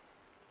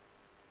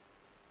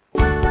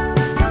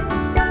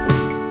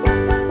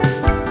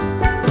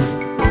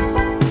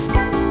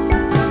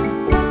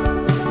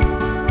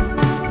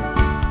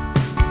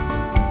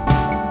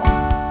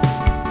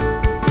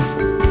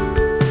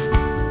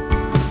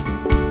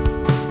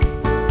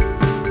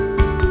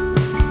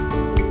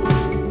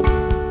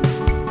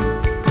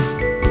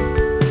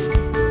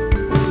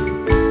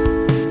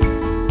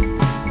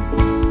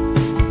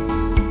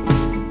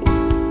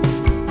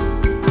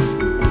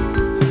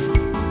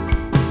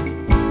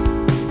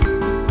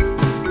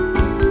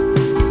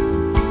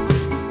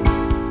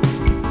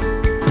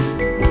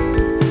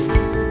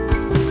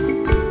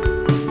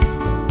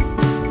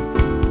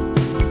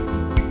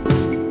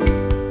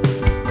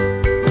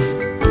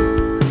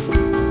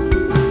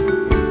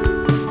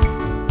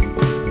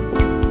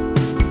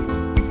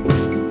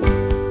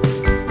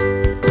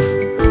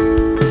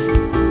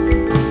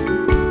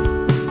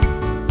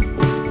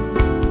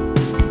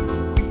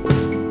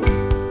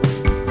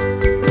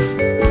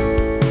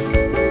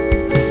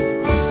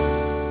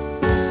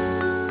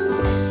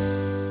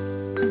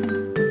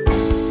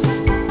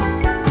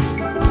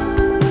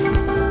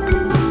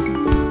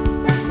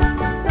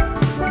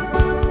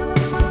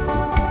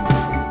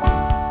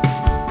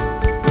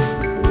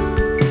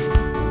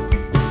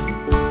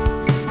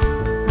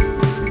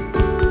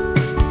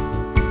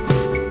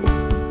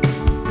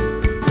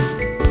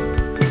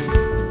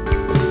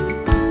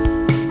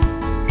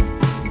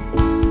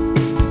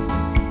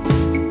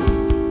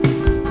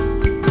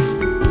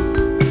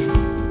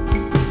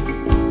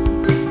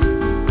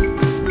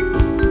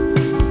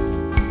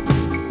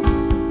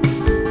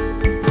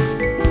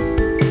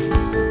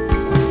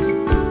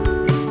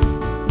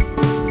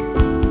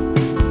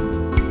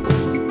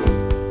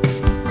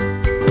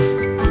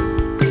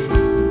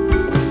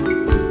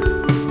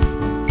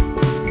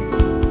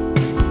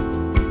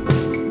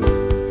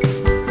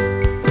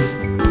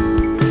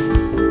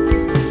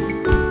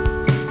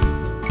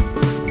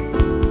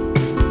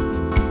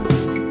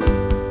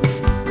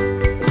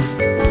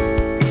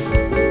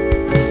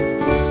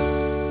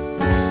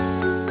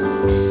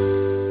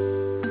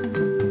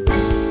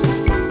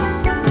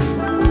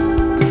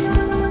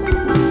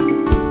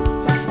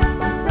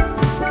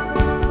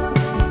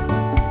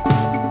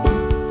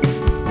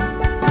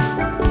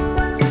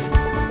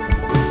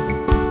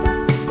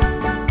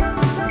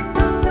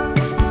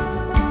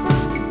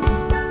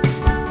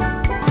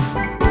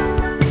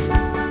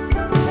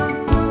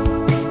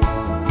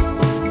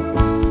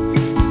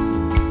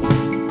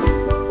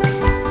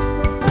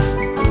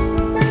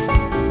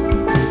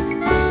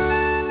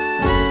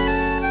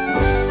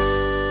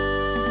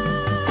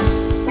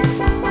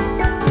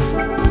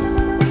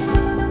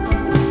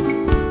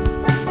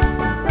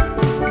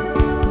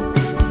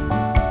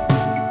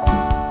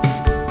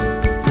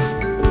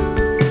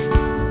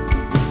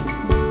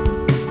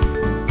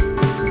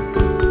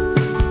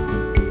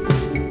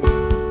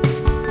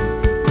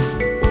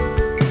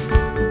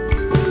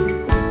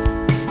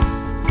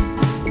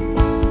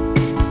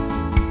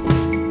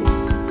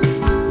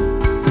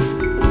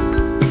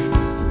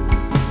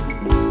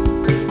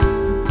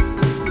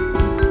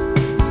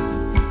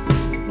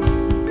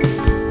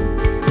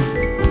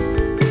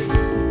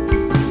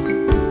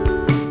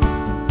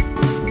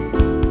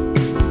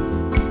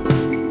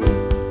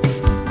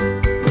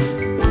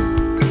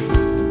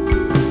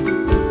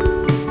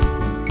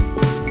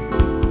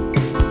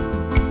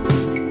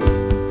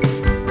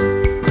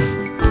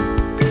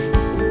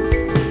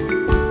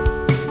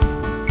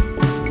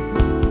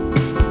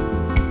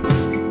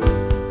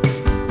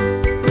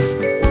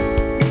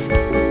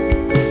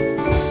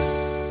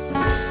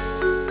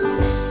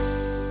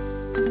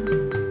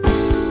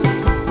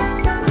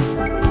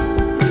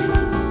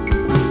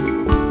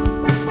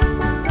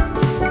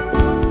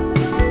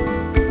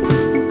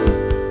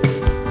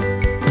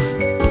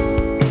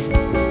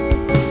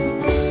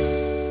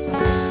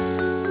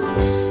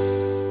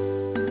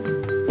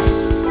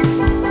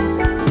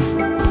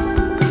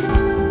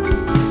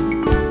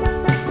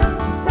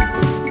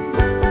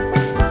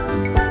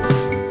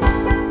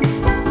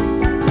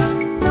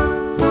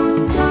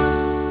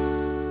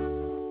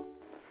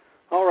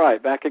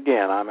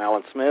 again. I'm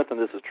Alan Smith, and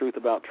this is Truth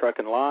About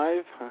Trucking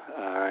Live,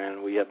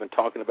 and we have been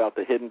talking about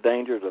the hidden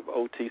dangers of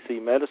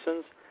OTC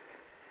medicines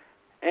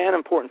and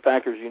important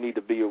factors you need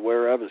to be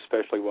aware of,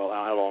 especially while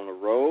out on the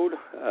road.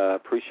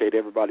 Appreciate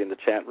everybody in the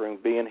chat room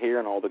being here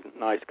and all the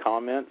nice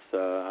comments.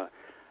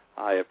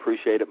 I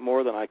appreciate it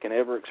more than I can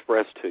ever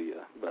express to you,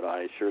 but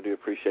I sure do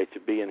appreciate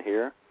you being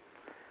here.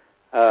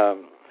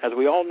 As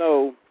we all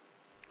know,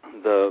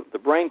 the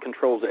brain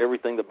controls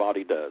everything the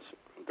body does.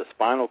 The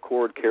spinal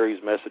cord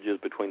carries messages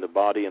between the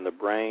body and the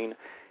brain,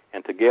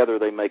 and together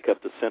they make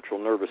up the central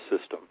nervous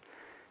system.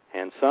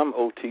 And some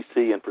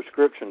OTC and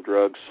prescription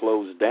drugs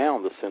slows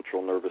down the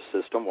central nervous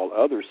system, while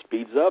others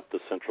speeds up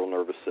the central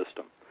nervous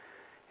system.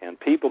 And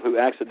people who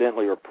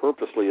accidentally or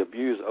purposely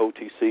abuse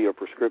OTC or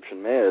prescription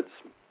meds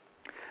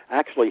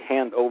actually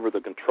hand over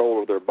the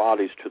control of their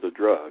bodies to the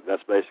drug.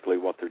 That's basically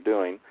what they're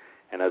doing,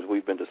 and as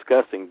we've been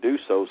discussing, do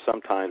so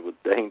sometimes with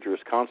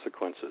dangerous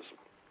consequences.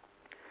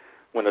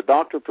 When a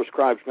doctor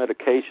prescribes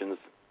medications,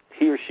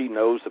 he or she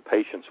knows the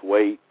patient's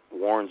weight,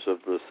 warns of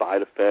the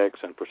side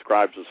effects, and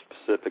prescribes a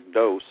specific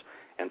dose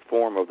and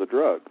form of the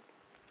drug.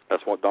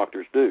 That's what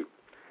doctors do.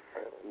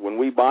 When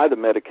we buy the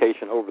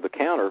medication over the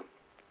counter,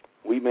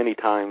 we many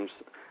times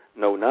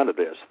know none of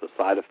this, the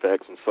side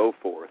effects and so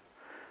forth.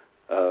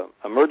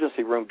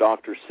 Emergency room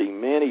doctors see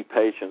many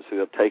patients who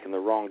have taken the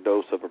wrong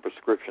dose of a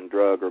prescription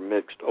drug or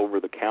mixed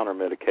over-the-counter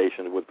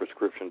medication with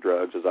prescription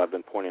drugs, as I've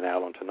been pointing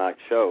out on tonight's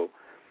show.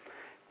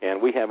 And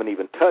we haven't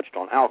even touched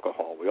on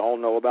alcohol. We all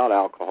know about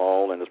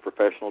alcohol, and as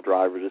professional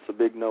drivers, it's a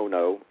big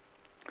no-no.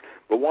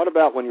 But what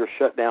about when you're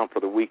shut down for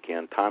the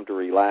weekend, time to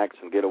relax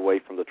and get away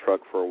from the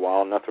truck for a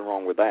while? Nothing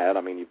wrong with that.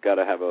 I mean, you've got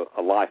to have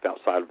a life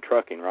outside of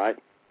trucking, right?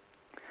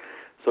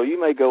 So you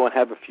may go and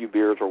have a few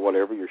beers or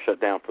whatever. You're shut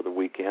down for the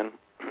weekend.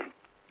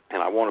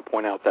 And I want to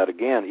point out that,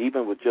 again,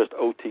 even with just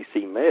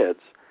OTC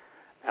meds,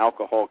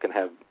 alcohol can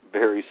have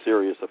very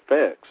serious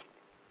effects.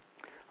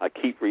 I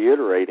keep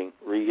reiterating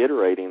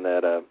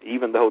that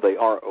even though they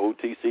are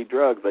OTC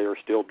drugs, they are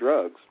still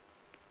drugs.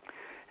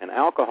 And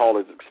alcohol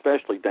is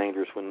especially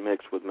dangerous when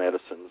mixed with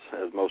medicines.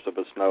 As most of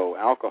us know,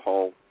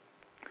 alcohol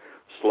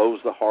slows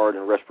the heart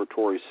and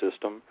respiratory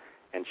system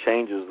and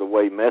changes the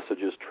way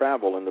messages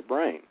travel in the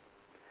brain.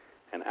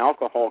 And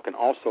alcohol can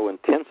also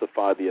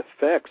intensify the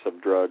effects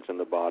of drugs in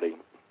the body.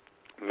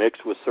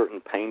 Mixed with certain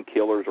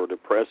painkillers or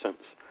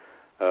depressants,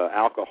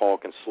 alcohol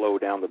can slow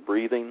down the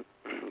breathing,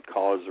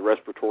 cause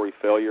respiratory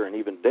failure, and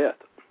even death.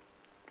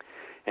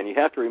 And you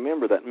have to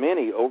remember that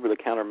many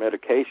over-the-counter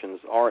medications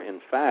are,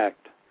 in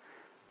fact,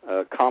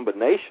 a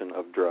combination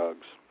of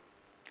drugs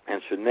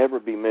and should never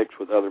be mixed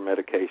with other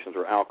medications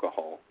or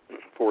alcohol.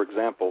 For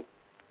example,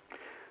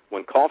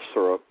 when cough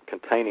syrup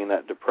containing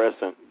that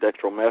depressant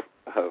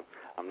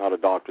I'm not a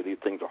doctor, these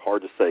things are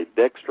hard to say,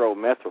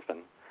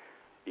 dextromethorphan,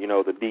 you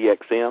know, the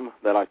DXM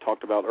that I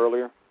talked about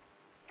earlier,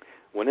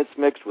 when it's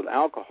mixed with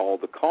alcohol,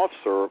 the cough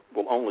syrup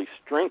will only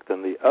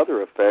strengthen the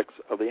other effects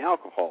of the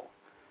alcohol,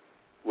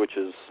 which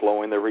is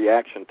slowing the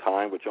reaction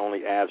time, which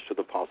only adds to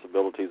the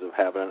possibilities of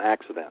having an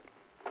accident.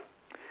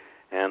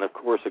 And, of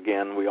course,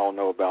 again, we all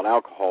know about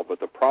alcohol, but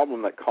the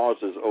problem that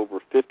causes over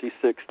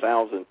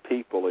 56,000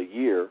 people a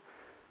year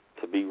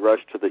to be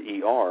rushed to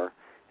the ER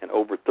and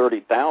over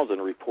 30,000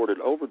 reported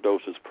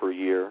overdoses per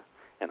year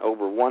and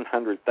over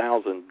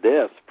 100,000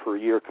 deaths per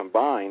year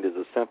combined is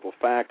a simple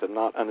fact of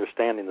not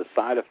understanding the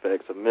side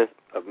effects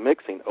of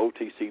mixing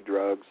OTC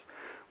drugs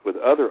with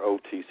other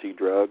OTC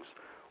drugs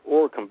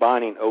or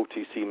combining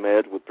OTC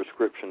meds with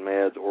prescription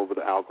meds or with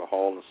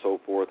alcohol and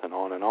so forth and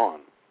on and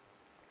on.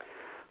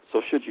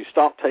 So should you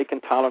stop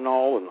taking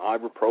Tylenol and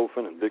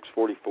Ibuprofin and Vicks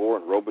 44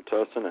 and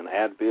Robitussin and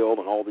Advil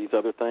and all these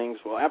other things?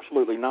 Well,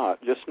 absolutely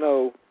not. Just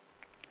know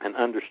and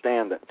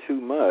understand that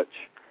too much,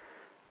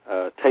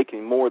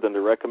 taking more than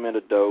the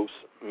recommended dose,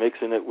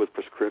 mixing it with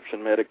prescription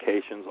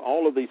medications,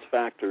 all of these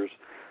factors,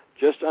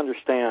 just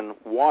understand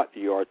what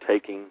you are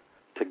taking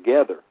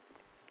together.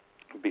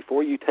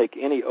 Before you take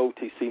any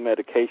OTC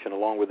medication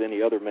along with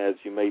any other meds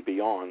you may be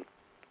on,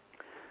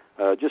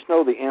 just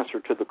know the answer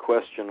to the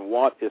question,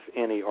 what, if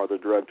any, are the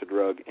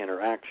drug-to-drug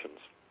interactions?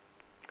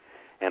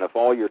 And if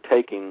all you're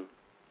taking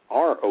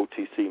are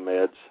OTC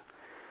meds,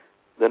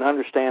 then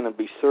understand and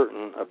be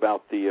certain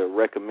about the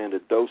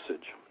recommended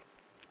dosage.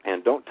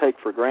 And don't take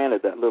for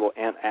granted that little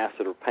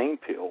antacid or pain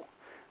pill.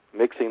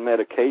 Mixing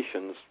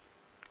medications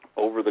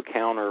over the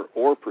counter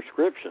or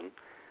prescription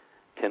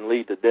can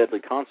lead to deadly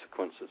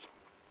consequences.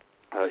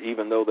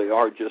 Even though they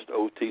are just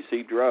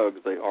OTC drugs,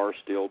 they are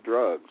still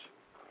drugs.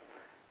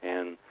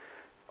 And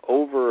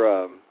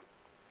over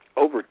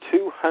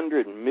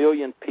 200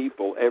 million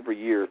people every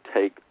year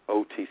take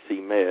OTC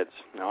meds.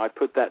 Now, I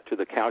put that to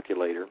the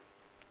calculator,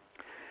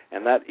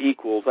 and that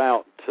equals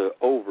out to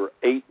over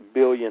 8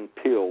 billion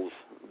pills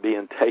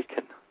being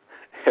taken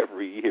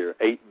every year,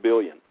 8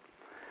 billion.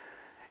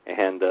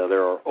 And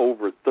there are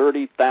over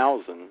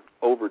 30,000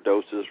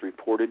 overdoses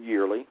reported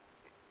yearly,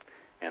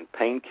 and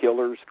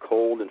painkillers,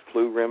 cold and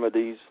flu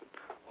remedies,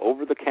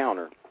 over the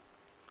counter,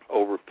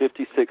 over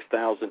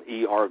 56,000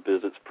 ER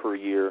visits per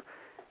year,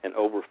 and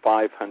over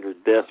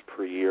 500 deaths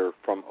per year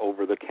from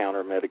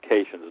over-the-counter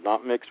medications,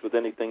 not mixed with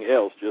anything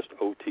else, just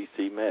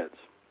OTC meds.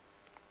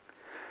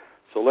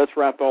 So let's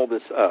wrap all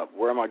this up.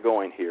 Where am I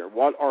going here?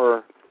 What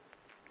are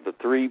the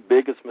 3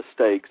 biggest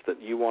mistakes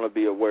that you want to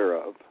be aware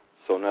of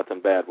so nothing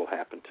bad will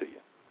happen to you?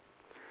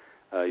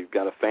 You've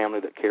got a family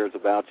that cares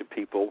about you,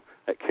 people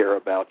that care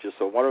about you.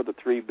 So what are the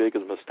 3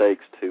 biggest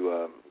mistakes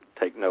to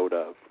take note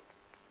of?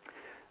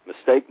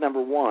 Mistake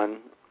number 1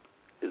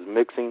 is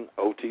mixing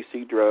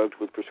OTC drugs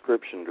with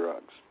prescription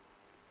drugs.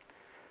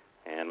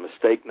 And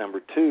mistake number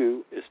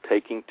 2 is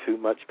taking too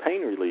much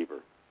pain reliever.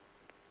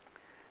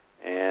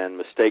 And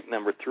mistake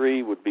number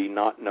 3 would be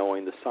not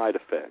knowing the side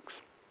effects.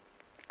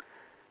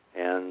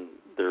 And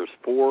there's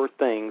 4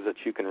 things that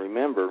you can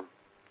remember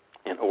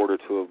in order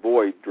to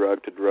avoid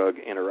drug-to-drug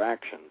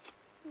interactions.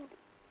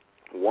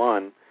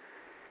 1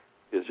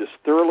 is just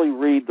thoroughly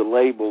read the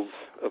labels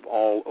of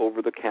all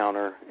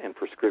over-the-counter and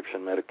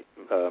prescription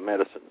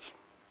medicines.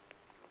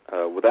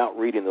 Without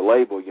reading the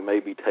label, you may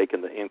be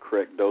taking the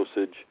incorrect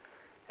dosage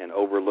and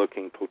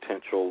overlooking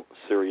potential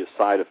serious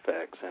side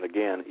effects. And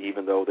again,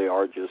 even though they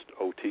are just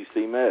OTC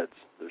meds,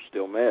 they're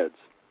still meds.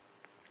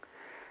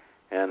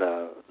 And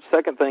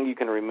second thing you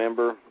can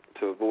remember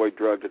to avoid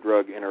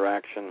drug-to-drug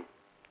interaction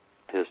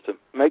is to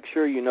make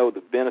sure you know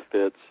the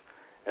benefits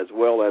as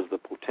well as the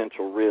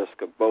potential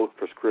risk of both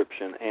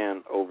prescription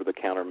and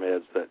over-the-counter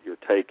meds that you're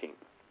taking.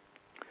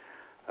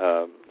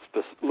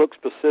 Look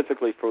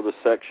specifically for the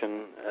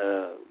section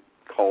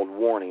called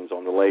warnings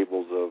on the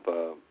labels of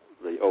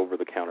the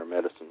over-the-counter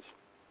medicines.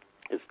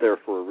 It's there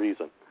for a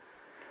reason.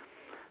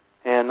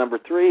 And number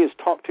 3 is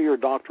talk to your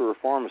doctor or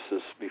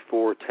pharmacist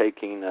before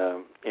taking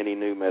any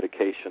new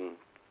medication,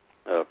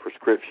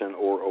 prescription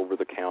or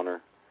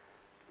over-the-counter.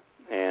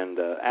 And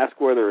ask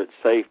whether it's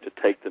safe to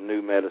take the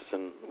new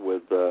medicine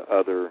with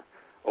other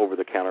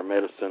over-the-counter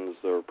medicines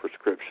or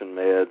prescription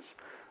meds,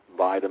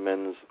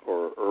 vitamins,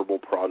 or herbal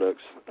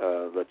products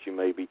that you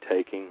may be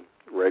taking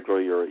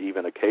regularly or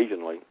even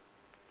occasionally.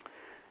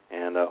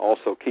 And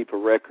also keep a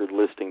record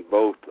listing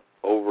both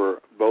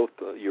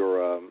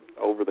your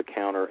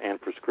over-the-counter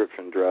and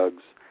prescription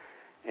drugs,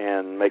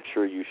 and make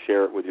sure you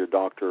share it with your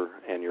doctor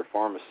and your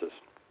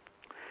pharmacist.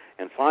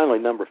 And finally,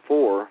 number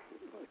 4, a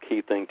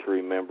key thing to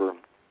remember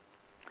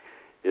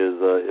is,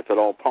 if at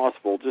all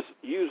possible, just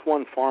use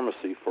one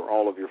pharmacy for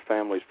all of your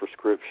family's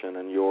prescription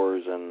and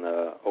yours and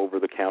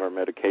over-the-counter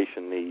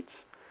medication needs,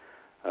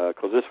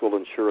 because this will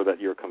ensure that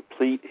your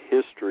complete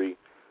history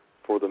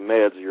for the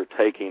meds you're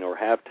taking or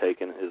have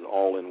taken is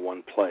all in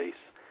one place,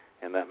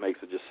 and that makes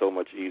it just so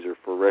much easier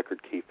for record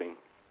keeping.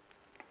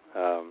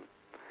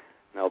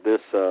 Now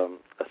this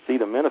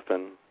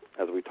acetaminophen,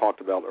 as we talked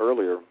about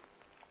earlier,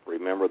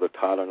 remember the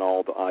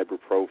Tylenol, the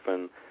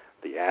Ibuprofin,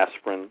 the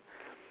Aspirin,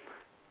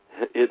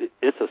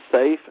 it's a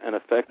safe and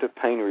effective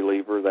pain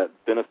reliever that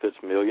benefits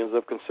millions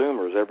of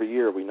consumers every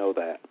year. We know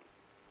that.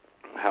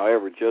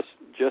 However,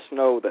 just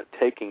know that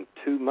taking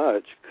too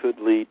much could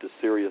lead to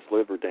serious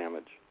liver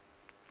damage.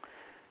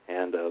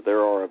 And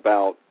there are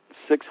about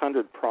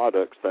 600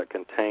 products that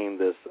contain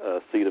this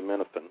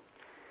acetaminophen,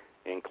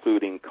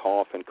 including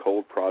cough and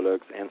cold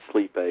products and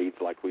sleep aids,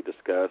 like we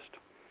discussed.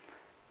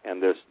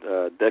 And this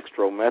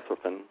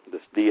dextromethorphan,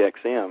 this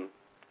DXM,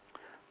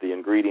 the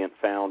ingredient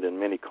found in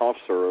many cough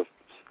syrups,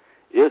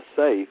 is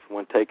safe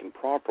when taken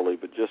properly,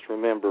 but just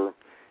remember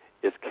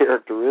its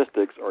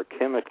characteristics are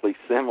chemically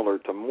similar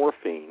to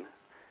morphine,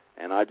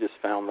 and I just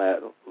found that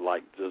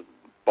just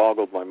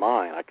boggled my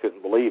mind. I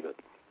couldn't believe it.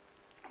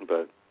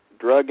 But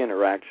drug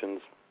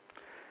interactions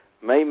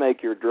may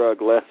make your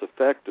drug less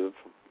effective.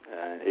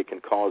 It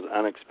can cause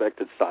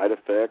unexpected side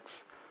effects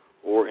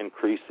or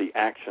increase the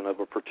action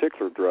of a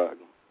particular drug.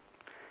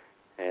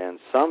 And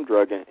some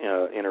drug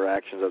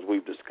interactions, as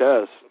we've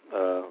discussed,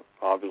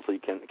 obviously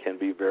can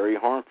be very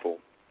harmful.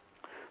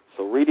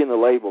 So reading the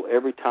label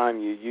every time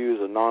you use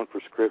a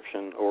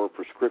non-prescription or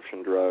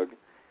prescription drug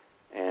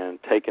and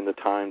taking the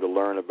time to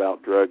learn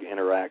about drug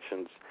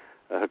interactions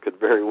could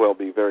very well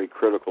be very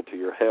critical to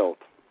your health.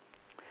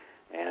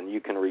 And you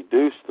can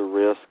reduce the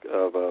risk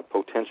of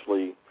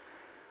potentially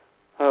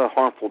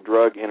harmful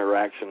drug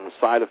interaction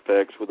side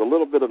effects with a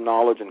little bit of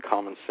knowledge and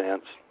common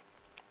sense.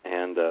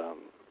 And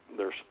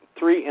there's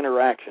 3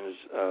 interactions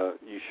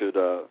you should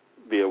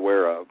be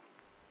aware of.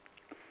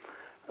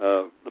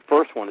 The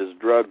first one is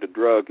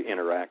drug-to-drug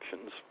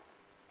interactions.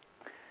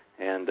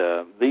 And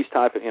these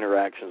type of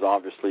interactions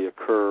obviously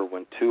occur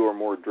when 2 or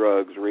more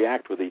drugs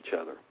react with each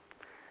other.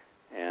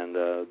 And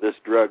this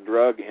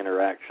drug-drug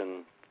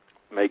interaction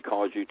may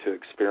cause you to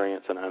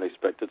experience an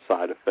unexpected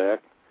side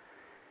effect.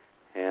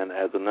 And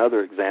as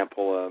another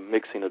example,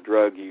 mixing a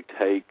drug you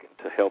take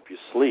to help you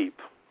sleep,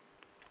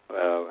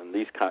 and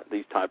these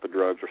type of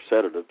drugs are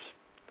sedatives.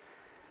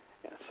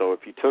 So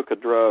if you took a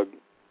drug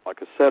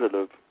like a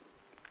sedative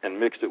and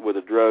mixed it with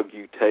a drug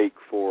you take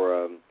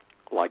for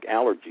like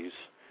allergies,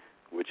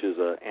 which is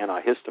an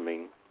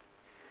antihistamine,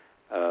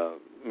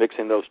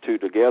 mixing those 2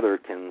 together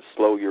can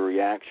slow your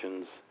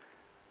reactions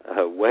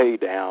way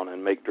down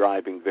and make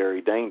driving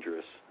very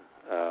dangerous.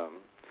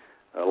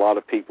 a lot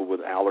of people with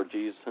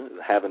allergies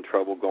having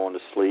trouble going to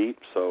sleep.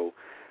 So,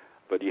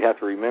 but you have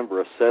to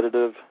remember, a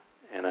sedative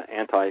and an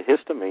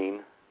antihistamine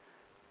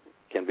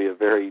can be a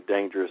very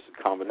dangerous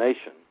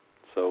combination.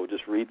 So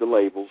just read the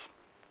labels.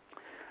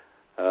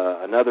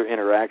 Another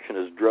interaction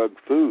is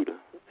drug-food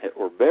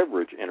or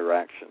beverage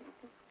interaction.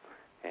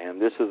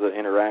 And this is an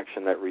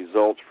interaction that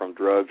results from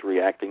drugs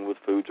reacting with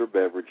foods or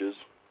beverages.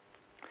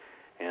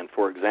 And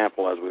for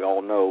example, as we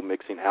all know,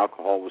 mixing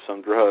alcohol with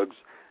some drugs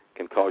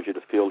can cause you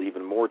to feel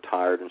even more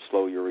tired and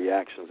slow your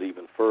reactions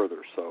even further.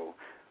 So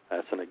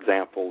that's an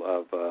example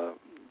of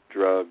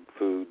drug,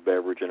 food,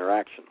 beverage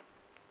interaction.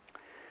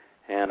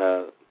 And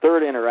a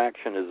third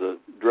interaction is a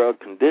drug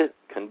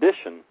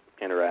condition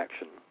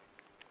interaction,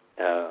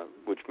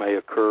 which may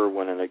occur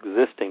when an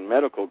existing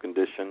medical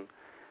condition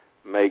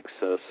makes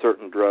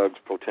certain drugs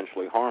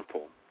potentially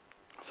harmful.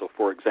 So,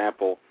 for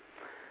example,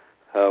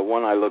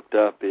 one I looked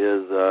up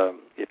is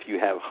if you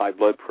have high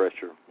blood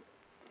pressure,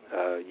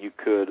 you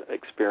could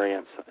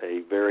experience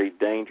a very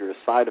dangerous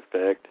side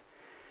effect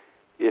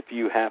if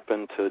you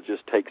happen to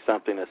just take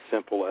something as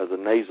simple as a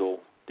nasal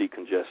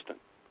decongestant.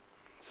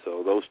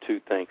 So those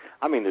two things,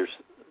 I mean, there's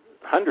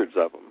hundreds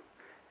of them,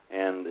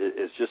 and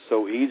it's just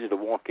so easy to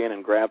walk in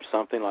and grab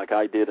something like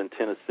I did in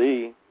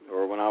Tennessee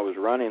or when I was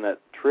running that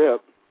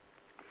trip.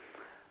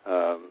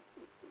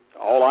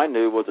 All I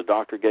knew was the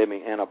doctor gave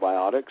me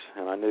antibiotics,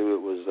 and I knew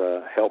it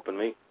was helping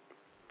me,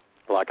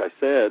 like I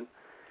said,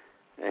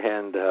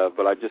 and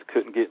but I just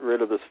couldn't get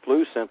rid of this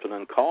flu symptom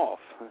and cough.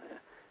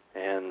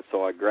 And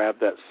so I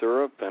grabbed that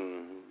syrup,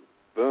 and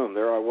boom,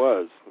 there I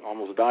was,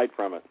 almost died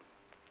from it.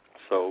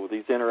 So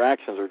these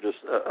interactions are just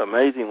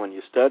amazing when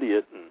you study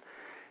it,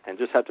 and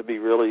just have to be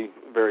really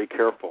very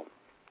careful.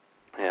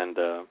 And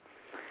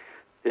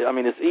I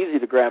mean, it's easy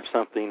to grab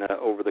something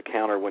over the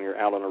counter when you're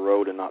out on the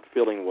road and not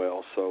feeling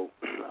well. So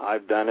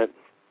I've done it,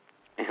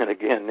 and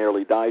again,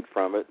 nearly died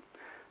from it.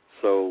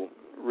 So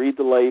read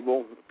the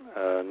label,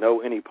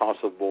 know any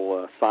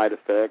possible side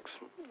effects,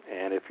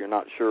 and if you're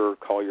not sure,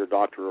 call your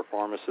doctor or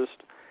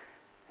pharmacist.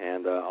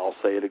 And I'll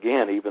say it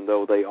again, even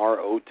though they are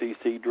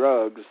OTC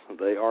drugs,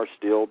 they are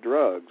still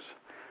drugs.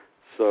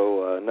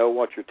 So know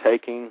what you're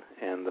taking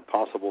and the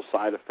possible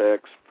side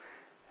effects,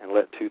 and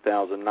let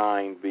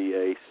 2009 be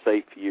a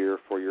safe year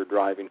for your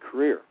driving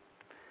career.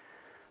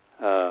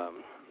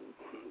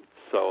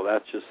 So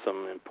that's just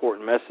some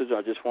important message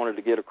I just wanted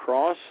to get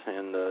across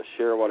and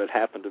share what had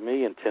happened to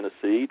me in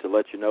Tennessee to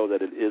let you know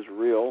that it is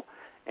real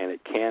and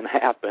it can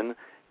happen.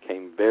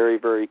 Came very,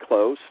 very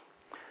close.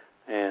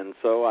 And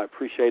so I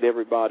appreciate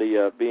everybody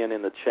being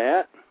in the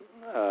chat.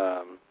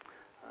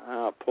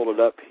 I'll pull it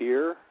up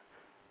here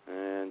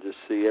and just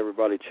see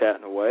everybody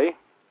chatting away.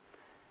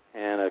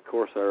 And, of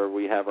course,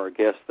 we have our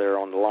guest there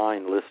on the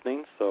line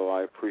listening, so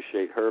I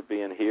appreciate her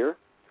being here.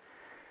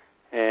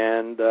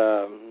 And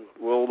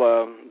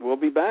we'll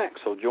be back.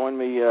 So join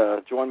me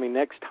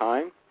next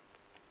time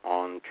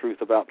on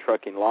Truth About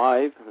Trucking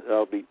Live.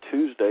 That'll be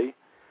Tuesday,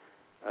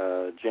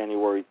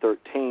 January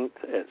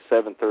 13th at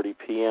 7:30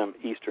 p.m.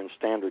 Eastern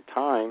Standard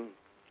Time.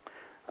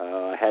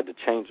 I had to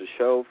change the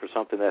show for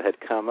something that had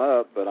come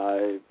up, but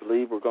I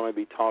believe we're going to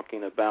be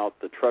talking about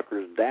the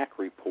Trucker's DAC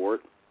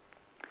report.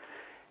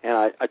 And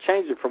I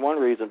changed it for one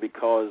reason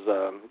because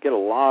I get a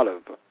lot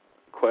of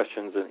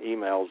questions and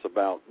emails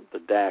about the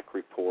DAC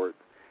report,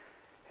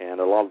 and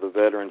a lot of the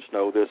veterans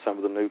know this. Some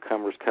of the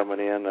newcomers coming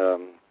in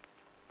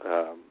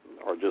are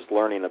just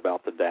learning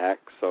about the DAC,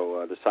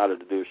 so I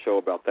decided to do a show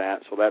about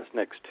that. So that's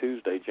next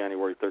Tuesday,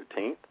 January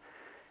 13th,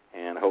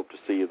 and I hope to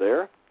see you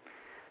there.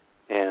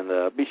 And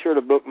be sure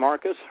to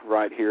bookmark us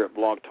right here at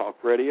Blog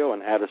Talk Radio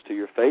and add us to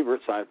your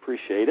favorites. I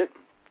appreciate it.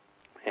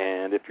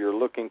 And if you're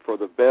looking for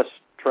the best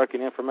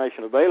trucking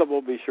information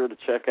available, be sure to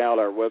check out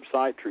our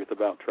website,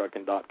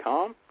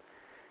 truthabouttrucking.com,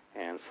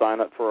 and sign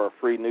up for our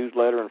free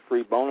newsletter and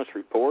free bonus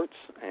reports.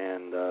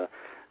 And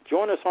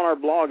join us on our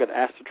blog at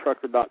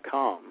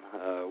askthetrucker.com.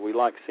 We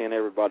like seeing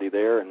everybody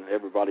there and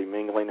everybody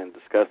mingling and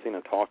discussing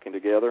and talking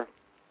together,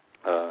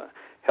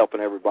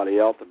 helping everybody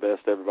out the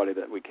best everybody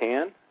that we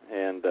can.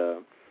 And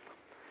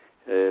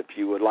if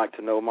you would like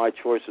to know my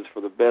choices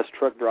for the best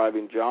truck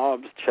driving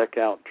jobs, check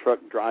out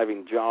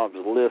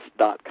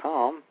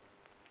truckdrivingjobslist.com.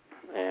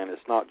 And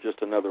it's not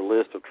just another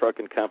list of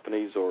trucking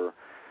companies or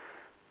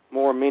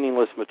more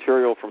meaningless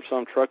material from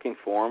some trucking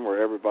forum where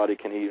everybody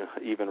can,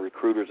 even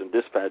recruiters and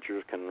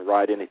dispatchers, can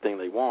write anything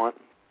they want.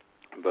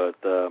 But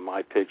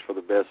my picks for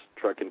the best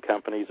trucking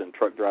companies and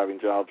truck driving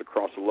jobs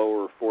across the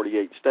lower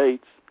 48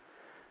 states,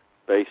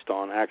 based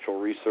on actual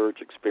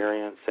research,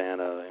 experience, and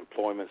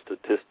employment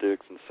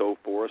statistics and so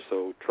forth.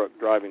 So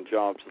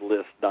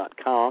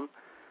truckdrivingjobslist.com,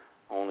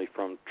 only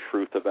from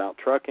Truth About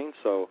Trucking.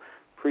 So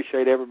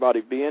appreciate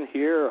everybody being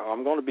here.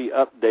 I'm going to be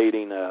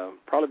updating,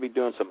 probably be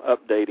doing some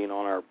updating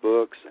on our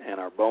books and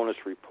our bonus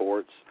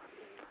reports.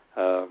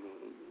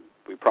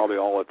 We probably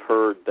all have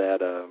heard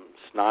that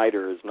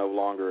Snyder is no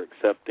longer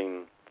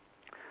accepting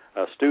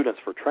students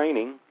for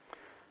training.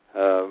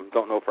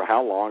 Don't know for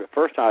how long. At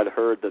first I had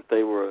heard that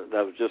that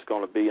was just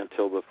going to be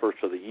until the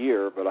first of the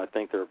year, but I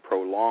think they're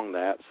prolonged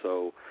that.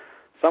 So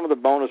some of the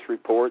bonus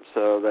reports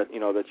that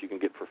you can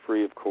get for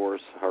free, of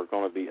course, are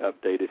going to be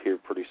updated here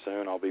pretty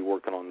soon. I'll be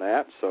working on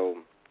that. So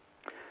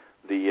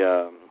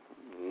the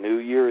new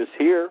year is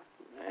here,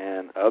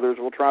 and others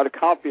will try to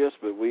copy us,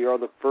 but we are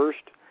the first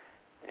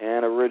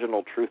and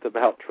original Truth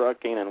About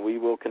Trucking, and we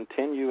will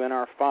continue in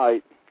our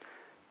fight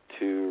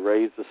to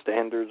raise the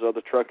standards of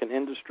the trucking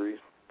industry.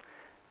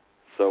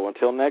 So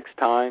until next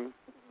time,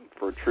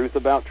 for Truth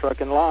About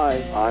Trucking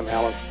Live, I'm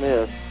Alan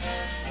Smith.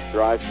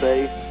 Drive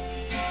safe,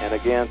 and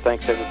again,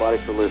 thanks everybody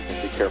for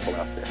listening. Be careful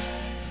out there.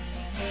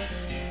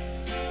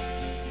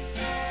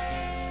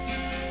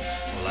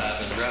 Well, I've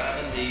been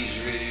driving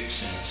these rigs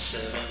since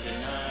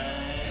 '79.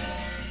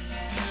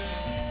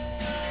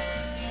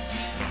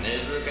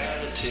 Never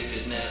got a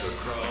ticket, never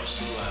crossed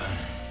the line.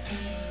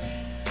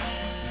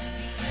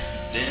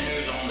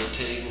 Dinner's on the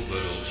table, but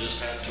I'll just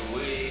have to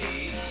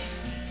wait.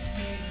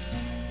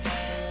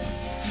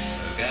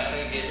 I've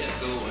gotta get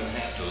going,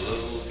 have to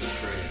load the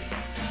freight.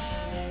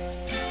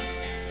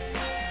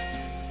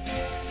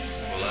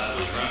 Well, I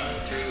was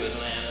running through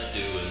Atlanta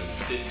doing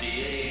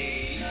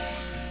 58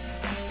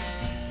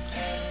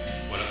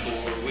 when a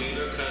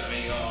four-wheeler cut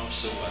me off,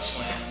 so I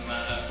slammed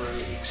my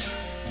brakes.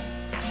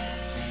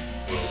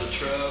 Well, the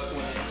truck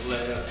went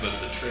left, but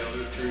the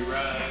trailer threw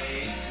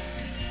right,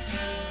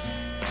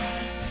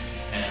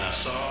 and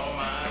I saw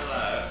my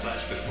life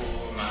flash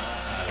before my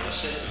eyes. I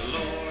said,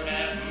 Lord,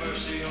 have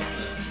mercy on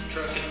the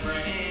trucking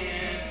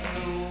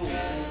brand.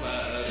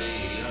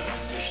 Nobody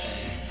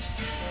understands.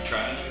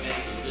 Trying to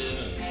make a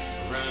living,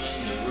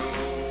 running the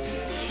road,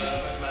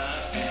 loving my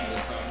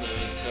family from the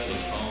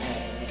telephone.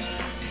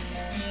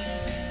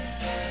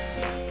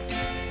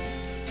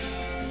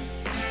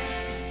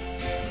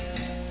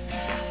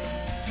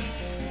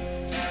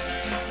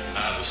 I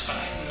was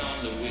fighting on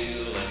the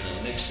wheel, and the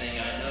next thing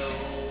I know,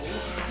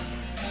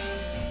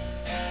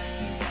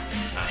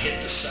 I hit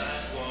the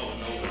sidewall,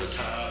 and over the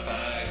top I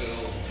go.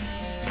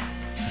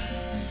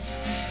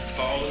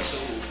 Falling so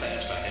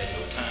fast I had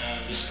no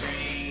time to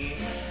scream.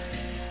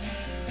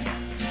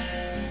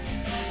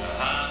 The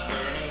hot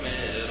burning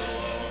metal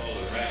all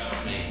around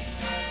me.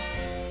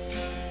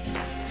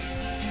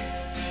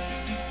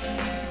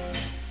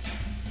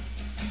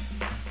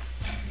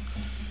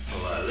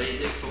 Well, I lay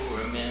there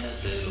for a minute,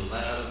 little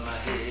out of my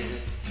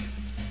head,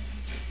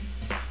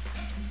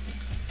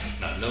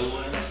 not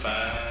knowing if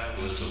I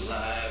was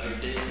alive or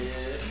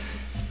dead.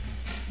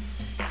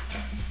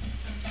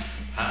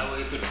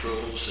 Highway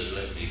patrol said,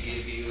 let me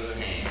give you a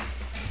hand.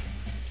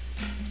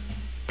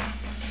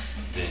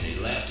 Then he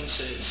laughed and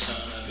said,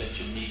 son, I bet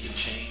you need to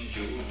change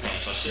your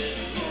pants. I said,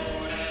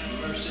 Lord, have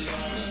mercy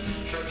on the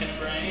trucking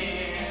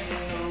brand.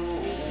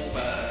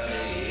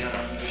 Nobody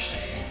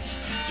understands.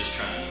 Just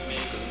trying to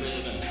make a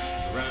living,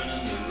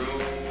 running the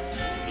road,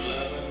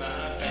 loving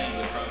my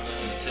family from the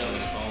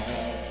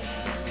telephone.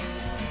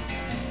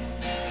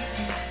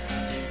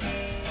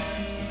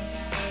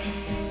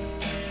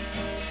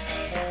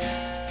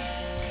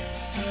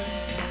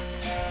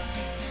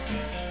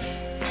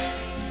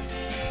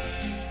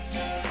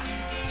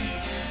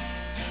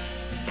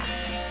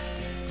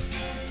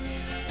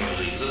 Well,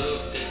 he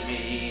looked at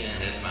me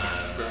and at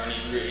my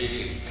burning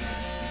rig.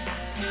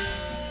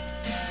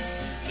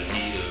 Then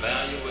he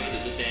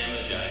evaluated the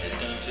damage I had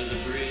done to the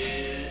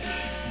bridge.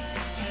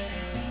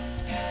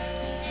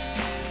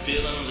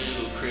 Feeling a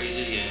little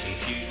crazy and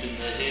confused in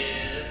the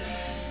head,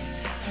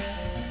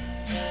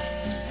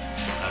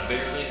 I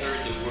barely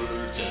heard the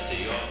words that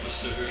the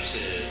officer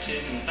said.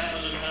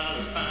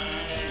 $10,000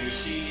 fine and your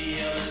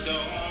CDL is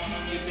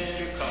gone. You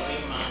better call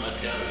your mama,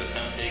 tell her to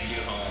come take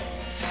you home.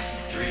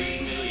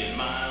 3 million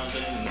miles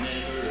and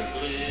never a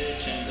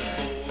glitch, and the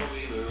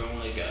four-wheeler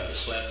only got a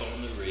slap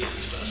on the wrist.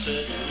 I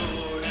said,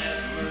 Lord, have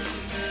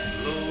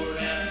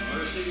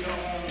mercy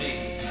on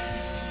me.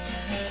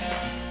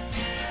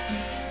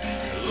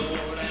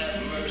 Lord,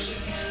 have mercy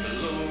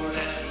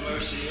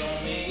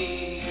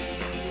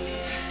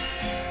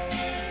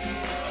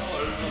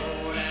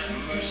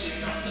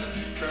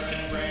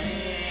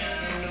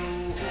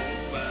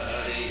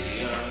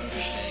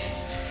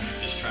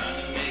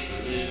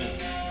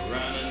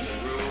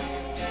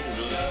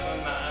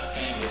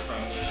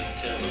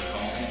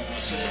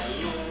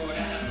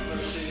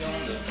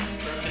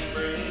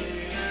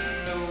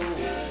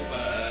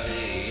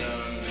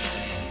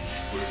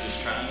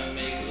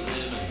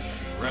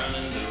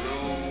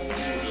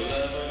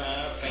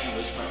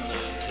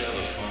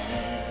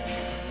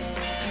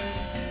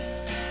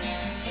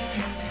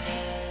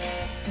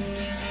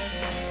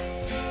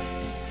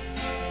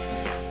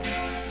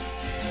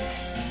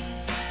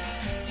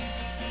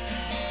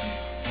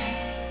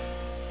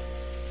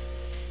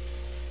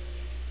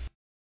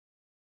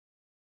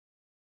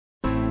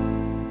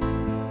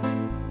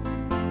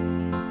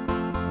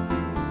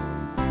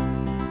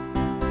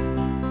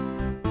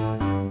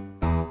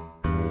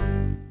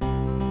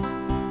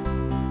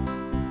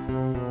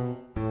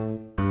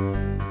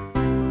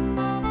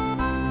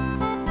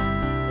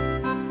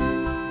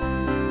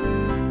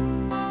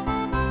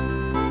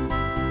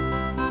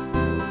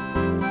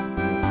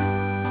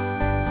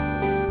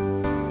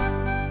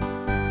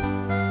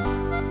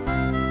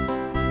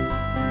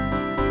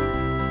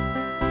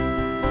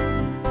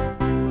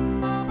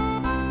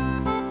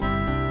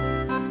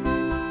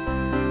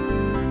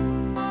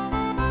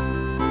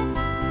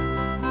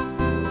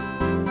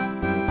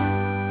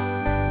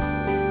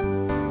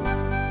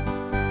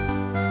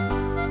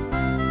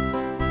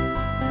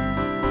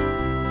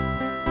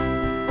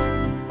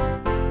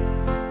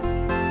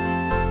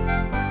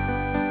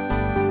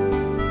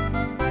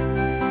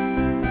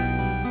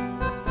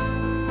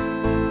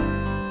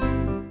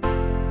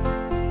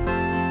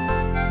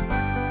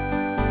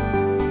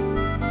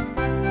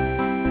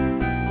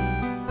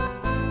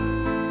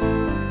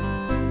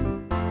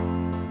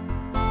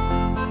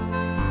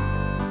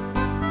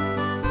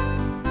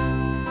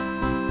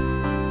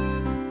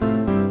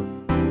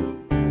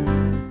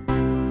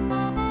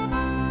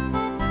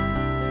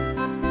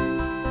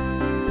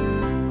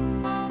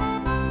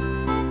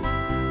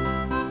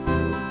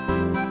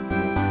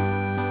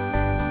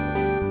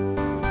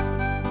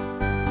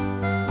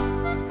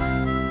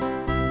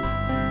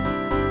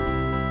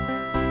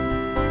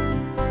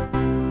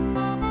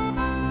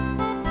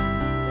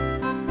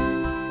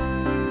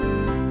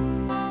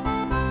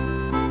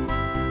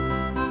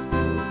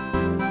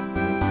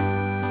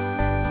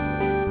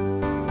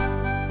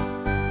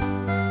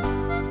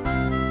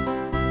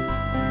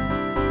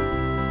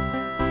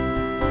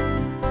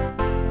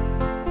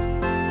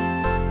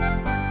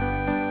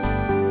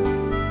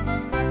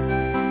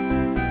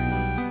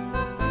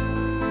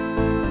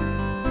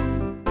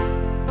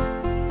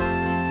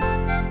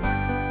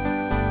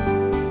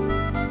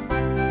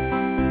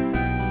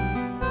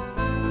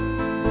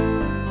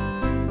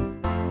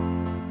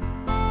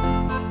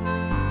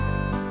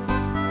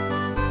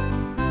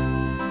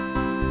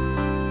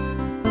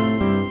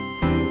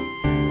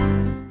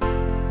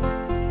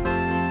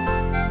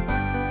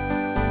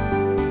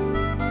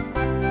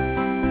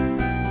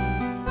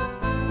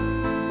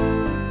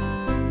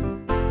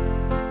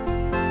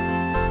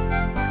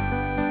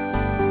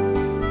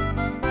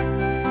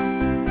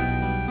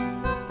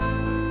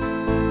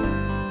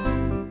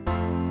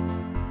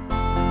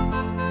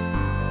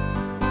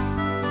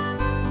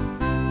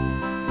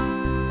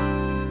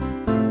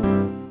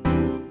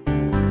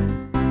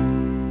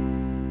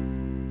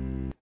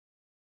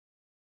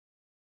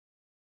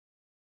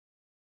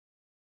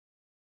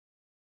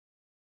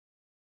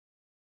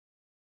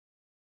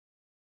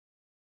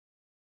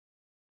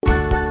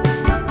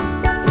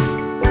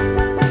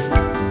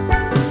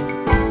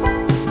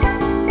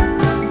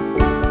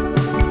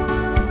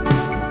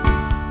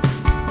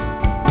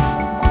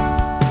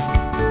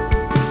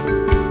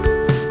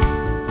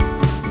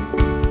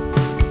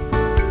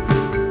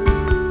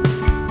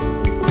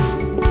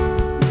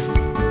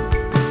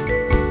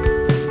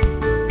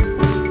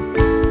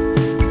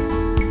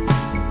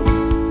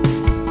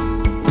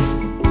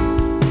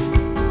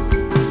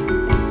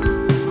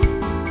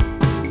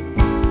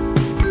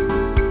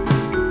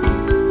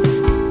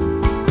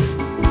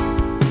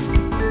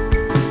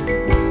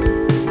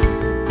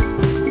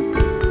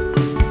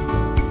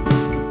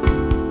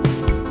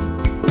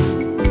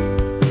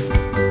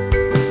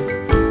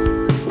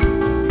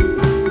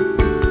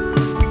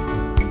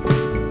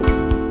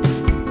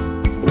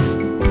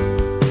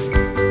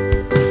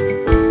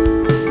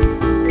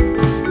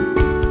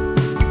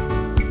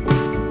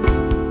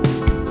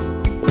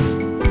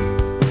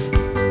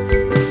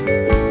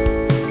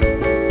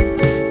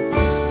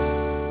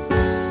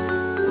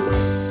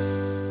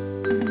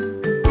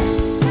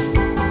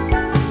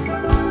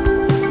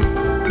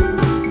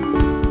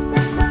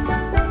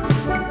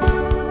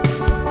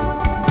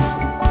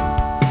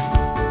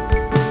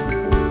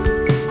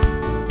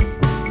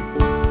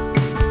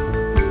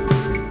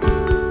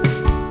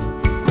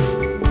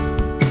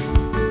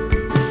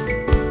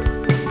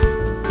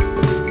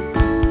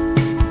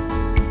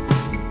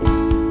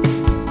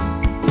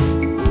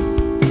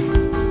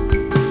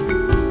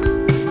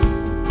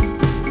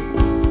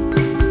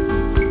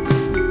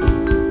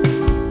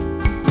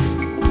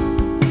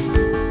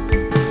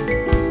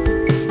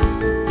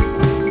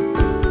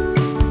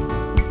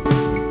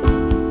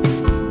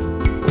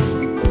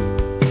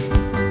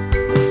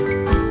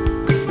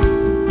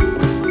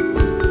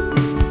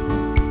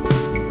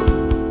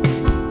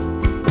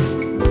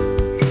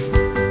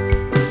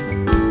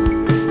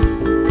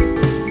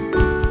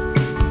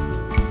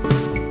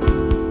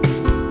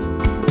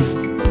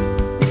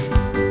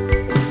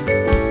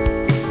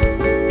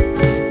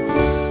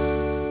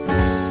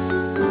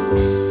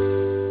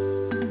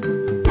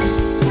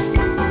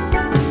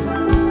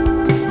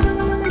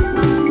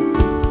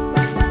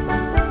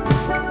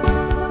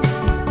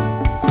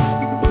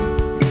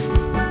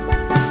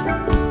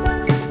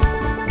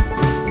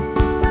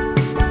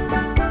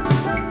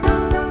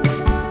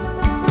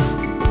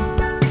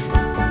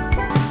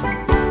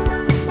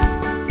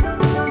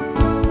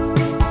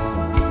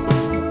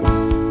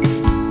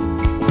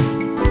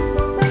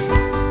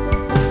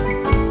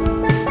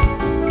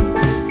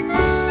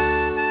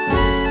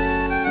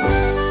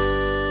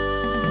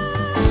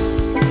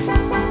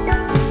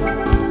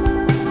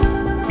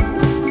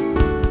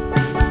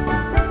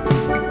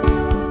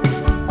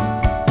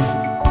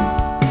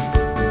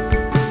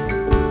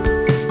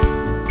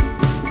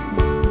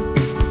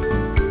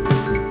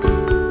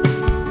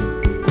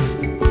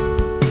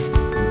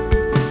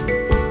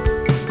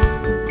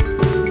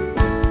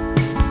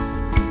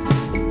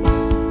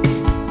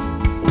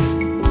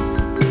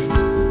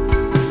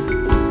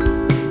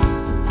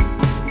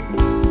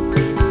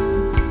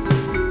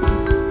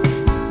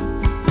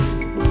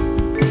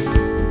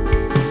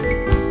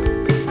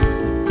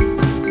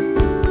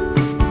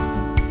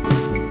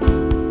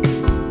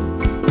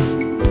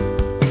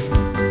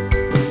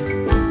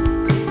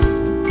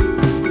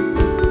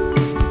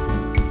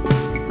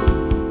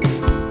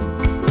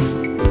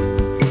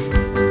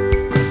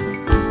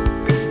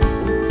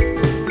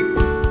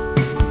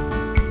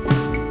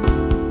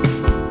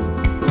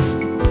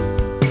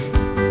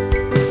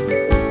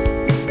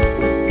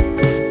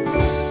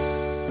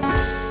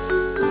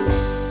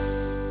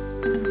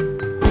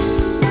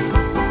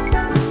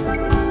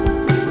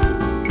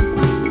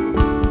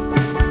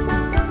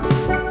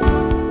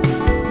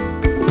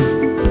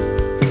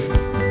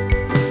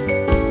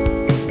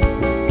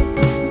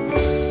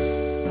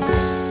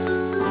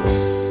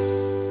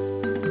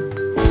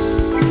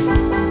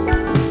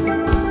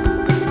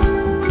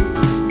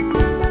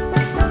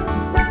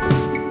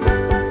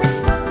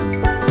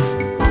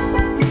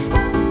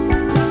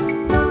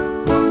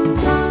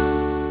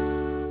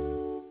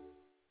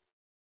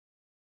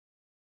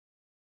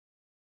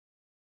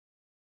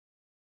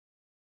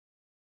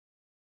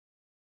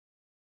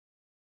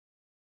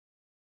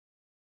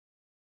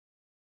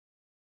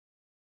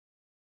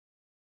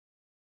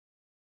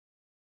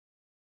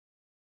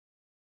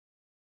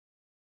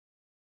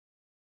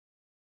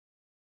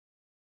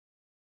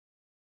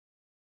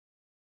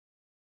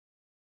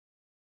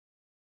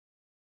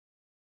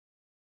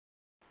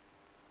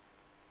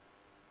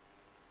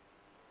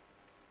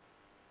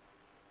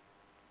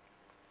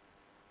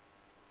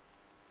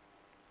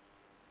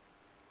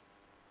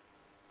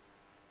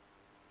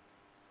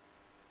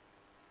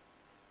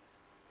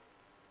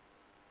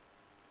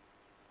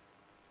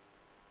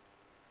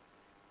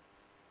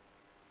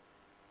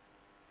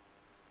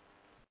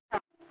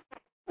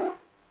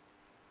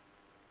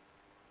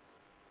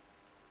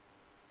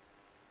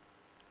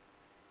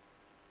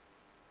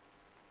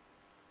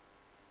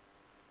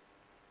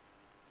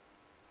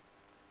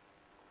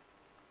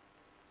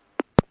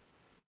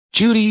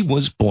Judy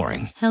was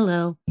boring.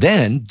 Hello.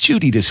 Then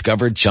Judy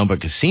discovered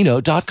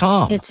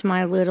ChumbaCasino.com. It's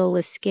my little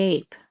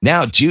escape.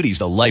 Now Judy's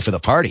the life of the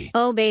party.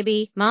 Oh,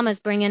 baby, mama's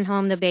bringing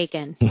home the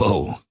bacon.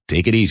 Whoa,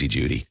 take it easy,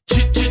 Judy.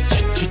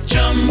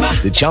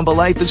 The Chumba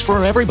life is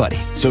for everybody.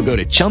 So go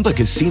to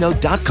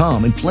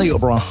ChumbaCasino.com and play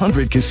over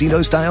 100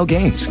 casino-style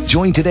games.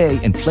 Join today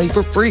and play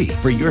for free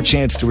for your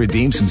chance to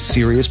redeem some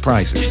serious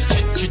prizes.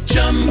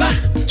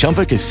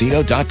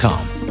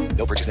 ChumbaCasino.com.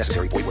 No purchase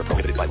necessary. Void where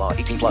prohibited by law.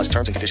 18 plus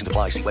terms and conditions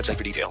apply. See website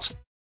for details.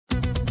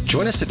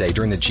 Join us today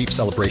during the Jeep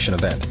Celebration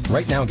event.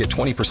 Right now, get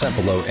 20%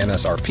 below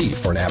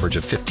MSRP for an average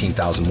of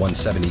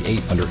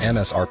 $15,178 under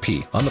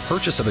MSRP on the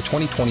purchase of a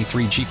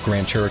 2023 Jeep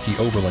Grand Cherokee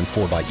Overland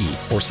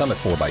 4xE or Summit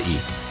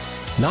 4xE.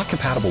 Not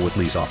compatible with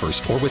lease offers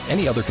or with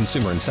any other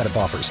consumer incentive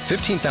offers.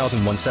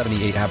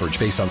 $15,178 average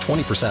based on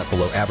 20%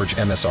 below average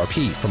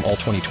MSRP from all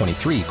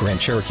 2023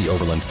 Grand Cherokee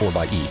Overland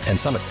 4xE and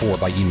Summit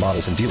 4xE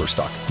models in dealer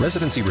stock.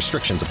 Residency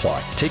restrictions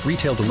apply. Take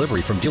retail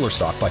delivery from dealer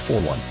stock by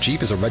 4/1.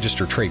 Jeep is a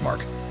registered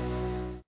trademark.